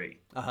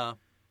story. Uh-huh.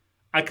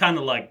 I kind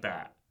of like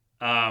that.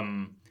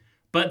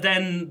 But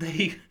then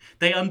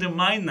they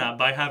undermine that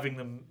by having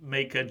them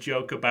make a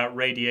joke about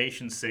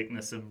radiation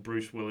sickness and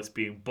Bruce Willis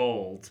being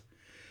bald,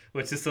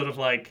 which is sort of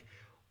like,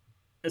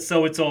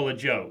 so it's all a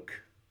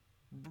joke.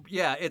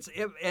 Yeah, it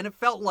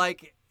felt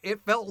like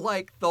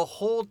the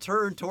whole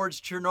turn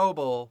towards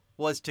Chernobyl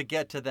was to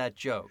get to that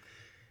joke.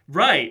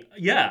 Right.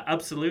 Yeah,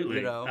 absolutely.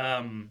 You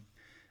know?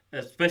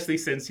 Especially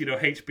since,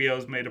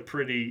 HBO's made a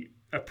pretty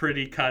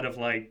kind of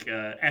like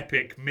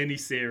epic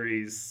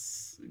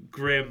miniseries,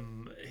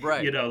 grim,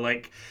 right.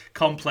 Like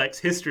complex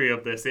history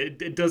of this.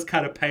 It does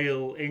kind of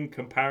pale in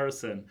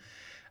comparison.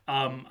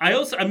 It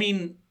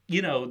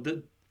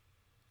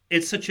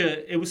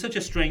was such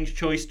a strange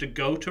choice to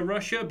go to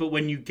Russia, but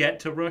when you get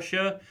to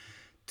Russia,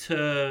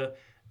 to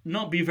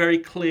not be very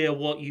clear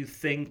what you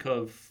think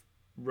of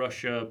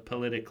Russia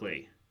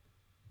politically.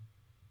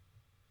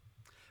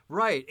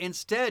 Right.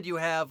 Instead, you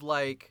have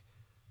like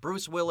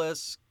Bruce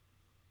Willis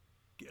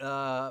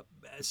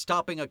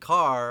stopping a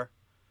car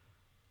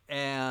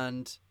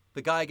and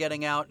the guy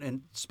getting out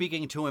and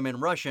speaking to him in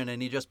Russian,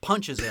 and he just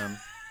punches him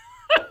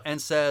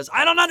and says,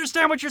 "I don't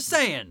understand what you're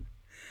saying."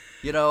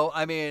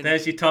 I mean,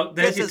 there's your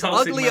toxic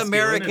ugly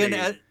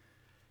American.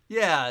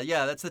 Yeah,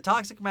 that's the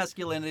toxic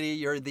masculinity.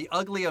 You're the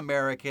ugly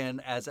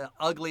American, as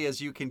ugly as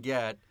you can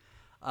get.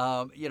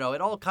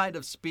 It all kind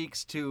of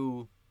speaks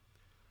to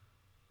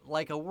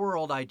like a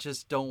world I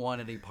just don't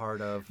want any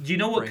part of. Do you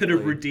know what could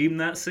have redeemed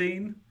that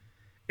scene?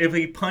 If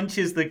he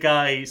punches the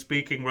guy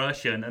speaking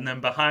Russian, and then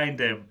behind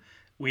him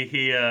we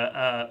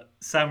hear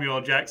Samuel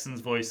L.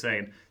 Jackson's voice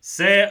saying,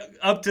 "Say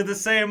up to the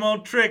same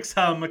old tricks,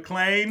 huh,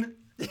 McClane?"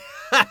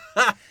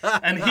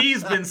 And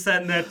he's been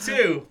sent there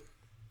too.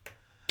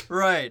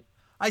 Right.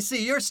 I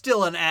see you're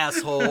still an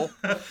asshole.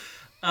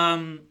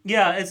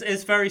 Yeah,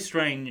 it's very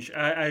strange.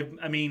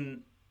 I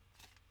mean,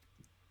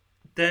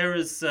 there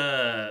is.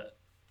 I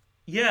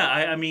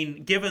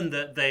mean, given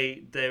that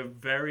they're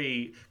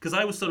very, because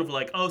I was sort of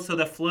like, oh, so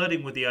they're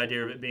flirting with the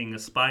idea of it being a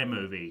spy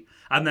movie,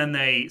 and then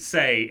they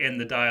say in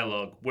the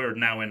dialogue, "We're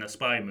now in a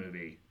spy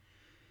movie."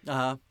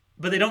 Uh-huh.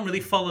 But they don't really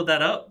follow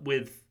that up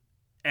with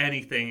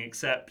anything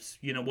except,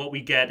 what we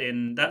get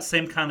in that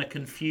same kind of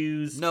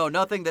confused. No,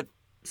 nothing that.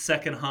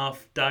 Second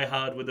half Die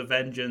Hard with a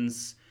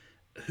Vengeance.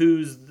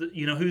 Who's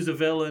a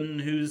villain?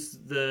 Who's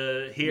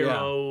the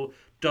hero? Yeah.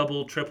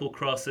 Double, triple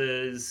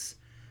crosses.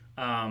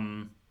 I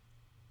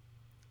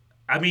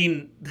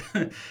mean,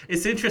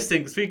 it's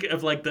interesting. Speaking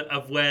of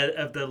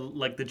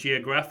the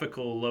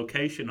geographical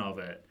location of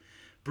it,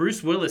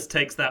 Bruce Willis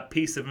takes that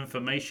piece of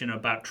information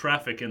about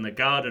traffic in the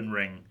Garden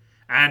Ring,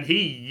 and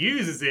he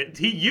uses it.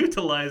 He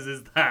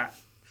utilizes that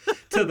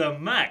to the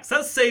max.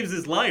 That saves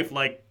his life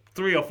like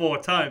 3 or 4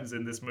 times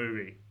in this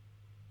movie.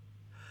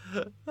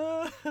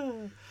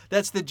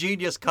 That's the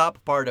genius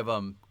cop part of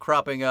him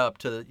cropping up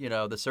to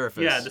the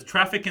surface. Yeah, there's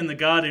traffic in the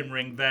Garden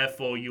Ring,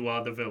 therefore you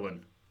are the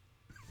villain.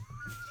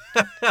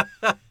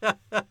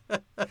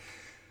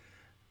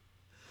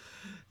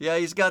 Yeah,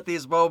 he's got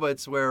these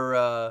moments where,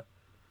 at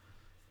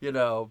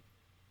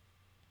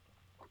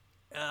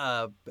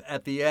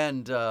the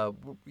end,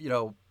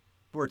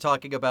 we're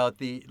talking about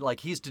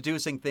he's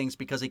deducing things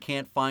because he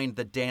can't find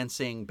the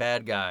dancing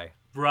bad guy.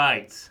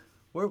 Right.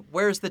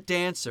 Where's the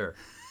dancer?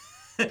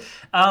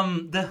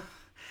 Can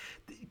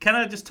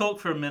I just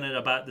talk for a minute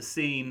about the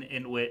scene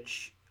in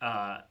which,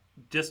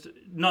 just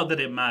not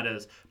that it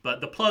matters, but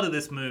the plot of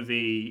this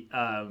movie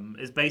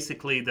is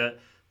basically that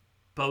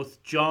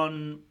both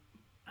John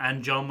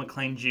and John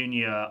McClane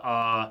Jr.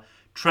 are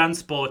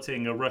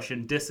transporting a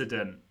Russian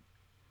dissident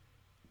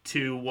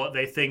to what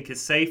they think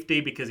is safety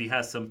because he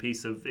has some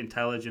piece of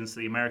intelligence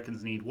the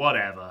Americans need,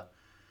 whatever.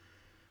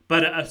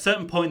 But at a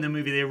certain point in the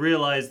movie, they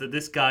realize that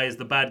this guy is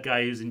the bad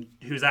guy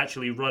who's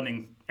actually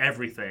running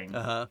everything.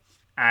 Uh-huh.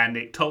 And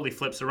it totally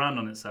flips around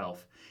on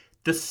itself.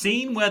 The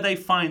scene where they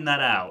find that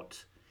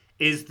out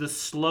is the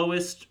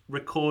slowest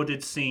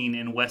recorded scene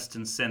in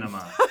Western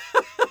cinema.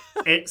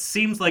 It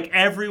seems like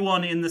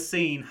everyone in the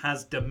scene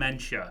has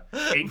dementia.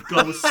 It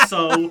goes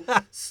so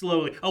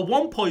slowly. At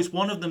one point,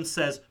 one of them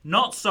says,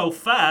 "Not so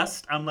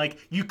fast." I'm like,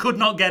 you could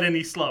not get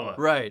any slower.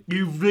 Right.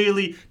 You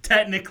really,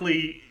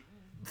 technically,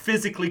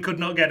 physically could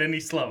not get any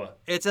slower.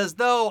 It's as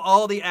though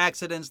all the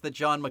accidents that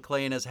John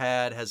McClane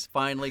has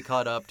finally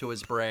caught up to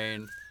his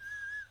brain.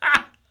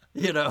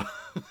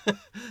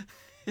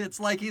 It's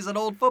like he's an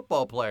old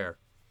football player.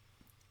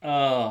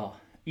 Oh,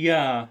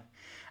 yeah.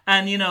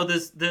 And,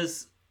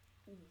 there's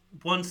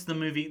once the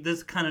movie,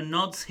 there's kind of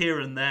nods here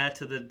and there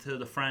to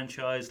the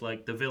franchise,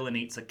 like the villain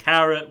eats a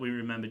carrot. We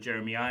remember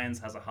Jeremy Irons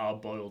has a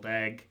hard-boiled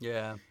egg.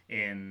 Yeah.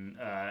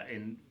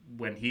 In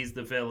when he's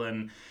the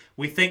villain,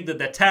 we think that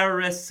they're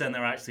terrorists and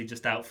they're actually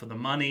just out for the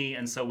money,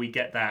 and so we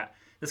get that.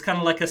 There's kind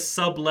of like a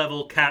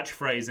sub-level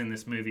catchphrase in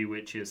this movie,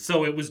 which is,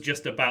 "So it was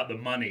just about the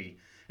money."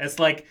 It's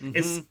like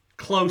it's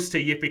close to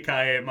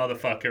 "Yippee-ki-yay,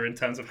 motherfucker" in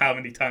terms of how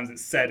many times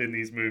it's said in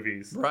these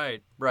movies.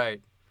 Right.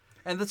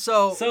 And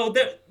so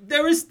they're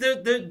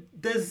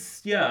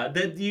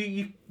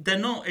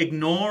not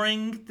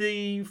ignoring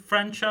the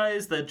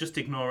franchise. They're just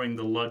ignoring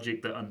the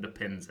logic that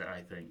underpins it,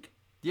 I think.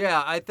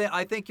 Yeah,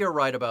 I think you're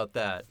right about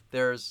that.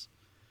 There's,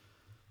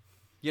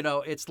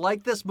 it's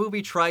like this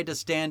movie tried to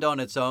stand on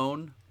its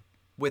own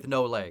with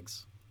no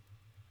legs.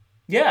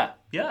 Yeah.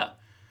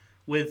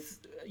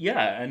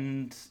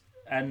 And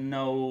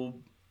no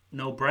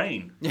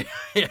brain.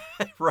 Yeah,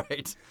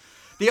 right.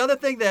 The other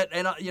thing that,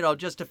 and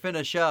just to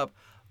finish up,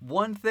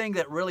 one thing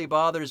that really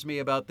bothers me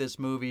about this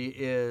movie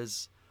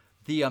is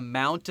the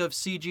amount of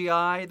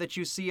CGI that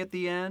you see at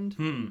the end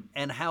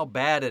and how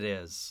bad it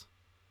is.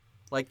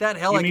 Like that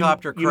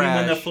helicopter crash. You mean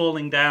when they're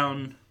falling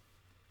down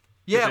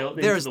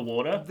into the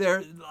water?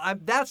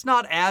 That's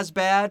not as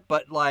bad,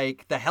 but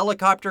like the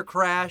helicopter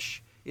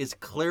crash is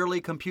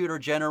clearly computer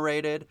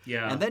generated.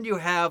 Yeah. And then you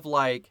have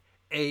like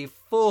a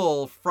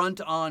full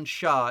front-on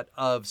shot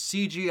of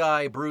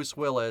CGI Bruce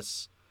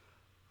Willis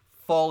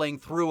falling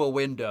through a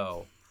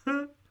window.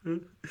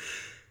 And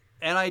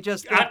I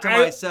just think to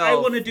myself, I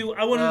want to do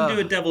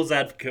a devil's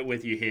advocate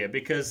with you here,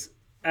 because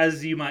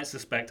as you might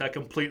suspect, I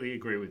completely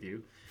agree with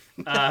you.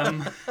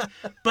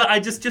 But I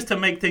just to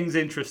make things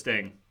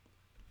interesting.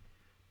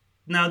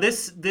 Now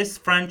this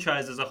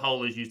franchise as a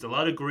whole has used a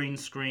lot of green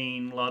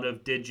screen, a lot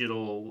of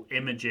digital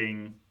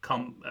imaging,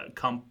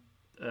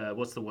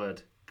 what's the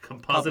word?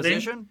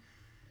 Compositing.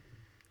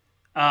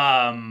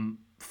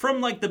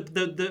 From like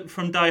the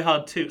from Die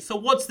Hard 2.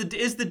 So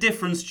is the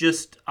difference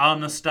just our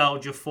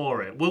nostalgia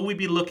for it? Will we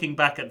be looking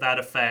back at that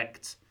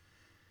effect?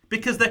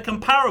 Because they're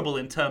comparable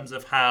in terms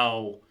of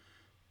how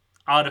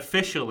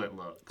artificial it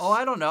looks. Oh,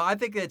 I don't know. I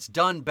think it's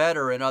done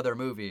better in other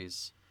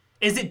movies.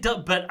 Is it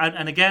done? But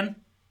and again,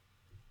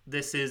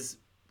 this is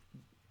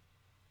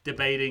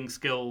debating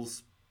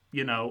skills.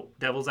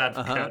 Devil's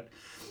advocate. Uh-huh.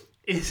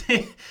 Is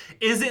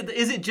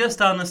it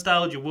just our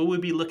nostalgia? Will we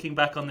be looking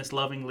back on this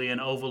lovingly and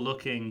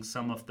overlooking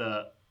some of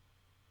the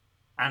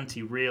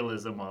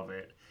anti-realism of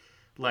it?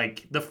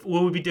 Like,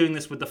 will we be doing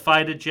this with the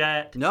fighter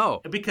jet?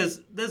 No. Because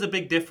there's a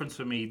big difference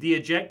for me. The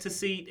ejector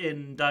seat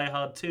in Die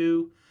Hard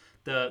 2,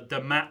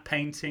 the matte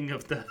painting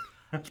of the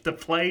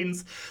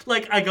planes.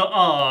 Like, I go,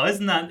 oh,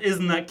 isn't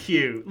that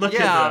cute? Look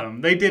at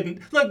them. They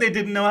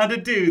didn't know how to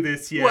do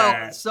this yet.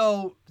 Well,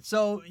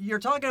 so you're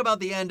talking about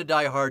the end of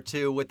Die Hard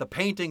 2 with the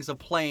paintings of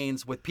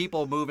planes with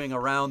people moving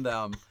around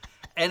them.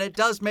 And it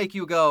does make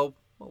you go,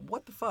 well,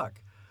 what the fuck?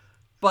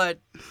 But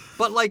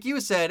like you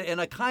said, in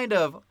a kind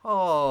of,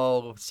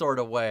 sort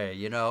of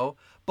way,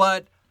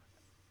 But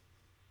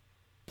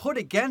put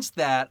against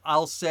that,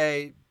 I'll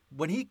say,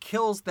 when he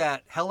kills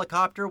that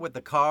helicopter with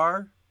the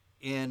car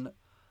in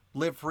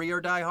Live Free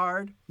or Die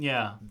Hard,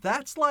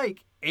 that's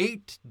like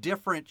 8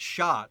 different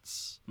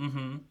shots.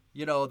 Mm-hmm.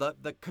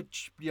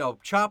 The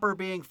chopper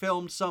being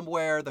filmed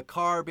somewhere, the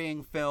car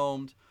being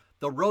filmed,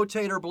 the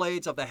rotator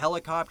blades of the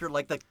helicopter,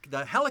 like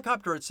the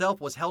helicopter itself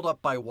was held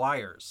up by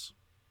wires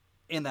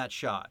in that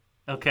shot.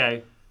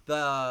 Okay.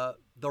 The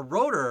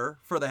rotor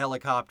for the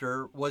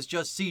helicopter was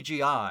just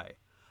CGI.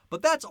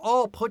 But that's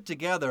all put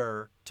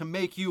together to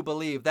make you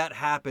believe that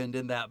happened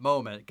in that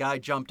moment. Guy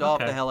jumped off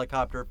the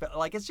helicopter.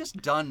 Like, it's just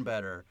done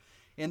better.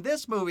 In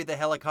this movie, the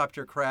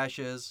helicopter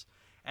crashes,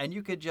 and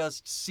you could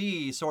just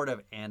see sort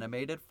of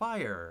animated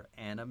fire,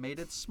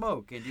 animated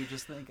smoke, and you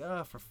just think,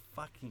 oh, for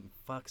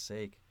fuck's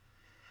sake.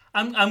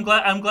 I'm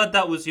glad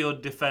that was your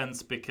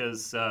defense,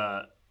 because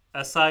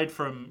aside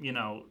from,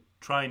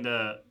 trying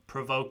to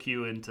provoke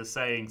you into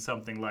saying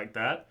something like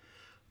that,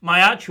 my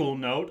actual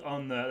note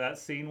on that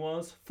scene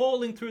was,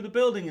 falling through the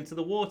building into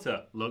the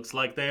water. Looks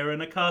like they're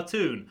in a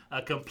cartoon.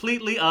 A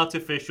completely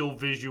artificial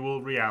visual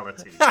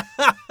reality.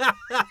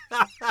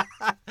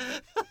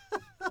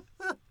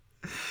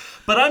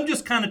 But I'm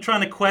just kind of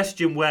trying to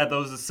question where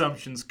those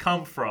assumptions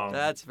come from.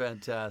 That's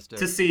fantastic.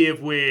 To see if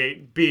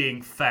we're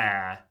being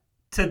fair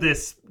to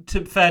this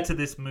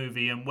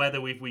movie, and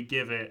whether if we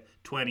give it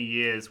 20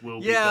 years,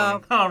 we'll be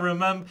going,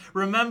 oh,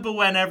 remember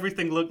when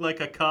everything looked like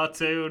a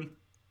cartoon?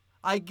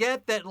 I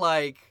get that,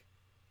 like,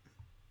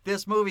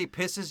 this movie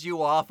pisses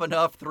you off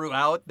enough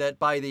throughout that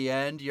by the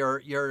end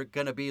you're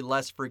going to be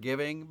less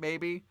forgiving,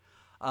 maybe.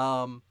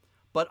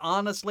 But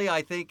honestly,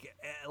 I think,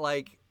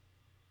 like,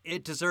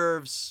 it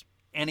deserves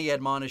any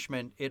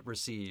admonishment it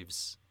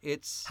receives.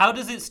 How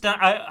does it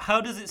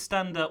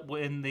stand up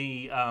in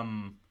the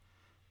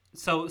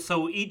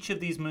so each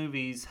of these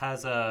movies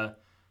has a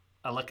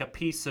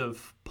piece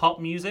of pop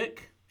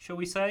music, shall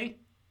we say?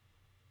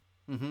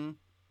 Mm-hmm.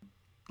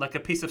 Like a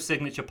piece of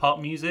signature pop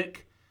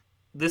music.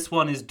 This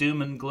one is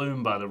Doom and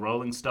Gloom by the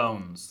Rolling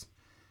Stones,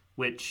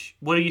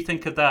 What do you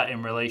think of that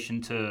in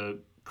relation to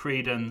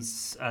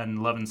Creedence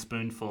and Lovin'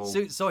 Spoonful?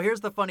 So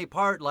here's the funny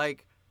part.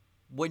 Like,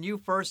 when you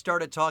first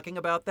started talking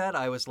about that,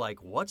 I was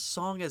like, what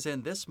song is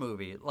in this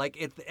movie? Like,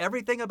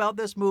 everything about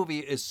this movie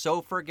is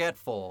so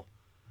forgetful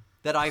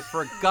that I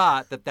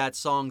forgot that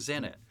song's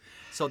in it.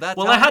 So that's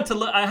I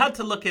had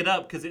to look it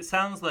up because it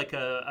sounds like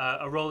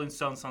a Rolling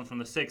Stones song from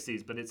the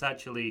 60s, but it's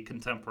actually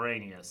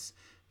contemporaneous.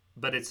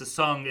 But it's a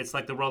song, it's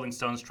like the Rolling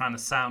Stones trying to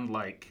sound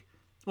like,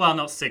 well,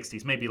 not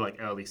 60s, maybe like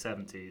early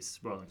 70s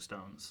Rolling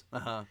Stones.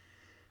 Uh-huh.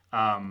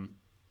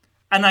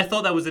 And I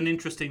thought that was an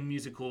interesting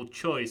musical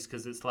choice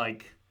because it's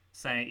like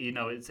saying, you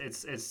know,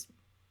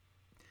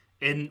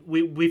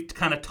 we've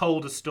kind of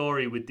told a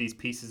story with these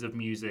pieces of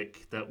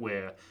music that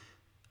we're,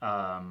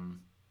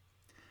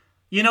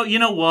 you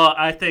know what?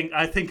 I think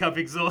I've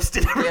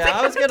exhausted everything. Yeah,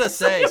 I was gonna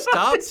say,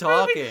 stop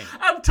talking.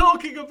 I'm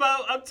talking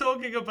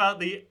about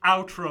the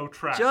outro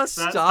track. Just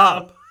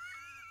stop.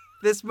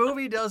 This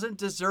movie doesn't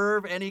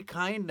deserve any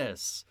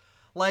kindness.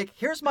 Like,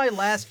 here's my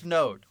last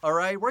note, all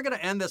right? We're going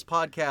to end this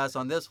podcast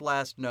on this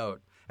last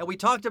note. And we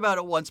talked about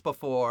it once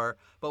before,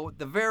 but at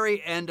the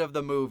very end of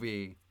the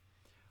movie,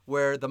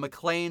 where the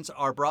McClanes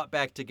are brought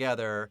back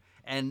together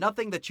and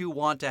nothing that you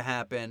want to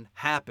happen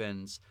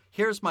happens,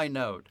 here's my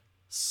note.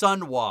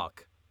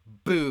 Sunwalk.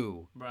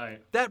 Boo.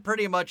 Right. That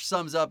pretty much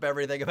sums up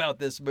everything about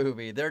this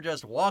movie. They're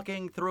just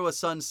walking through a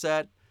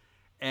sunset,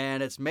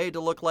 and it's made to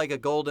look like a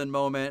golden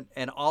moment,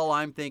 and all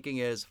I'm thinking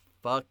is,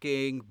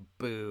 fucking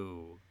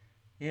boo.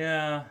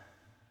 Yeah.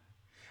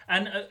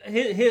 And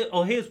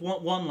here's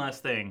one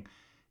last thing.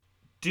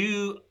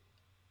 Do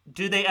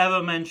they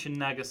ever mention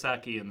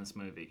Nagasaki in this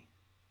movie?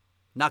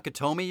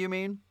 Nakatomi, you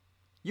mean?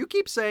 You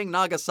keep saying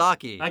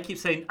Nagasaki. I keep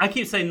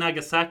saying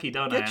Nagasaki,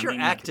 don't I? Get your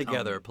act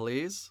together,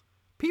 please.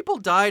 People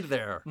died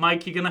there.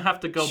 Mike, you're going to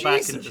have to go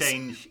back and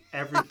change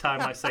every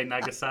time I say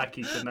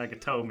Nagasaki to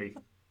Nagatomi.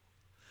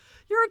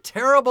 You're a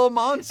terrible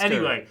monster.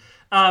 Anyway,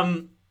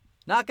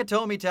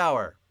 Nakatomi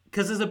Tower.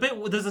 Because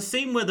there's a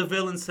scene where the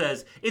villain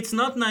says, "It's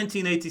not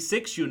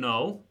 1986, you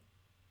know."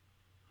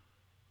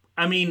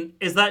 I mean,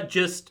 is that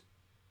just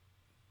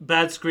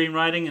bad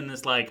screenwriting? And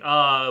it's like,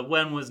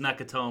 when was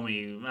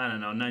Nakatomi? I don't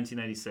know,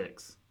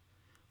 1986.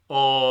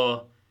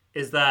 Or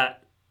is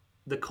that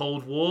the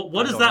Cold War?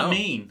 What does that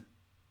mean?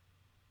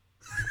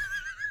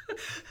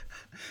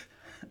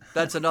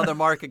 That's another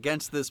mark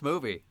against this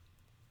movie.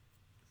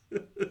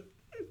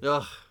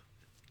 Ugh.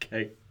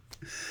 Okay.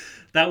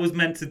 That was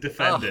meant to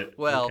defend it.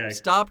 Well, okay.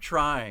 Stop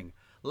trying.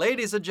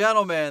 Ladies and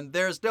gentlemen,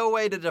 there's no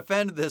way to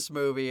defend this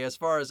movie as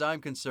far as I'm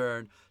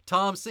concerned.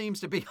 Tom seems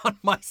to be on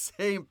my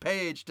same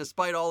page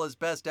despite all his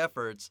best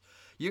efforts.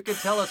 You can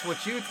tell us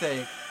what you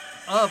think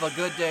of A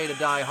Good Day to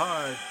Die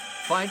Hard.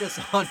 Find us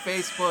on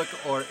Facebook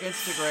or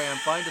Instagram.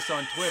 Find us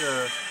on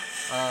Twitter.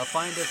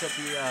 Find us at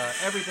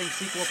the Everything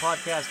Sequel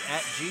Podcast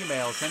at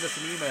Gmail. Send us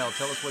an email.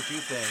 Tell us what you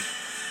think.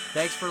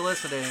 Thanks for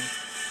listening,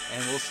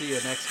 and we'll see you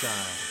next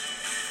time.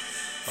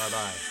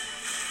 Bye-bye.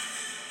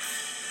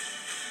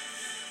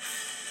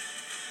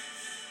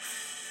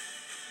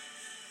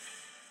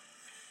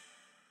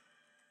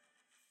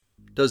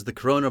 Does the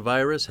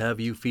coronavirus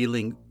have you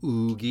feeling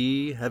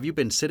oogie? Have you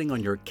been sitting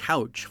on your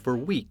couch for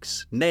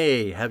weeks?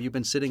 Nay, have you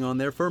been sitting on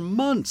there for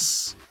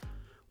months?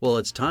 Well,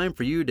 it's time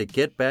for you to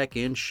get back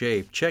in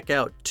shape. Check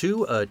out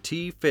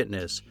 2AT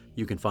Fitness.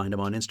 You can find them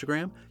on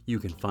Instagram. You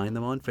can find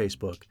them on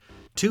Facebook.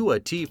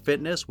 2AT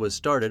Fitness was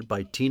started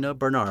by Tina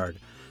Bernard.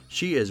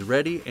 She is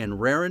ready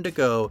and raring to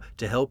go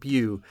to help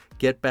you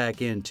get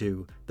back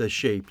into the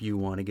shape you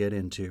want to get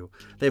into.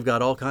 They've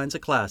got all kinds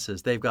of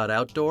classes. They've got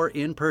outdoor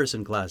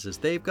in-person classes.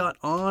 They've got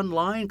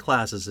online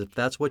classes if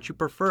that's what you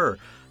prefer.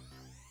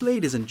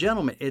 Ladies and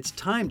gentlemen, it's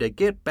time to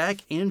get back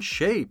in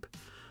shape.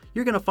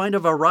 You're going to find a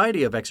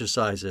variety of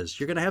exercises.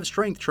 You're going to have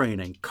strength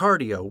training,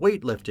 cardio,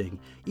 weightlifting,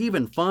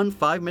 even fun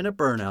 5-minute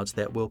burnouts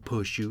that will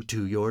push you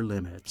to your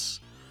limits.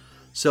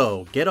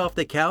 So get off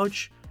the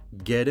couch,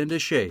 get into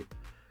shape.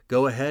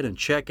 Go ahead and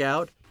check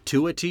out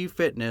 2AT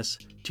Fitness.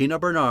 Tina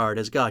Bernard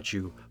has got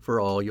you for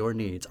all your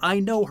needs. I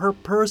know her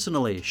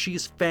personally.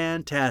 She's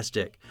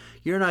fantastic.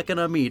 You're not going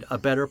to meet a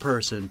better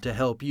person to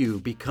help you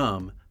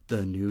become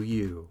the new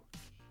you.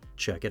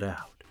 Check it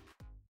out.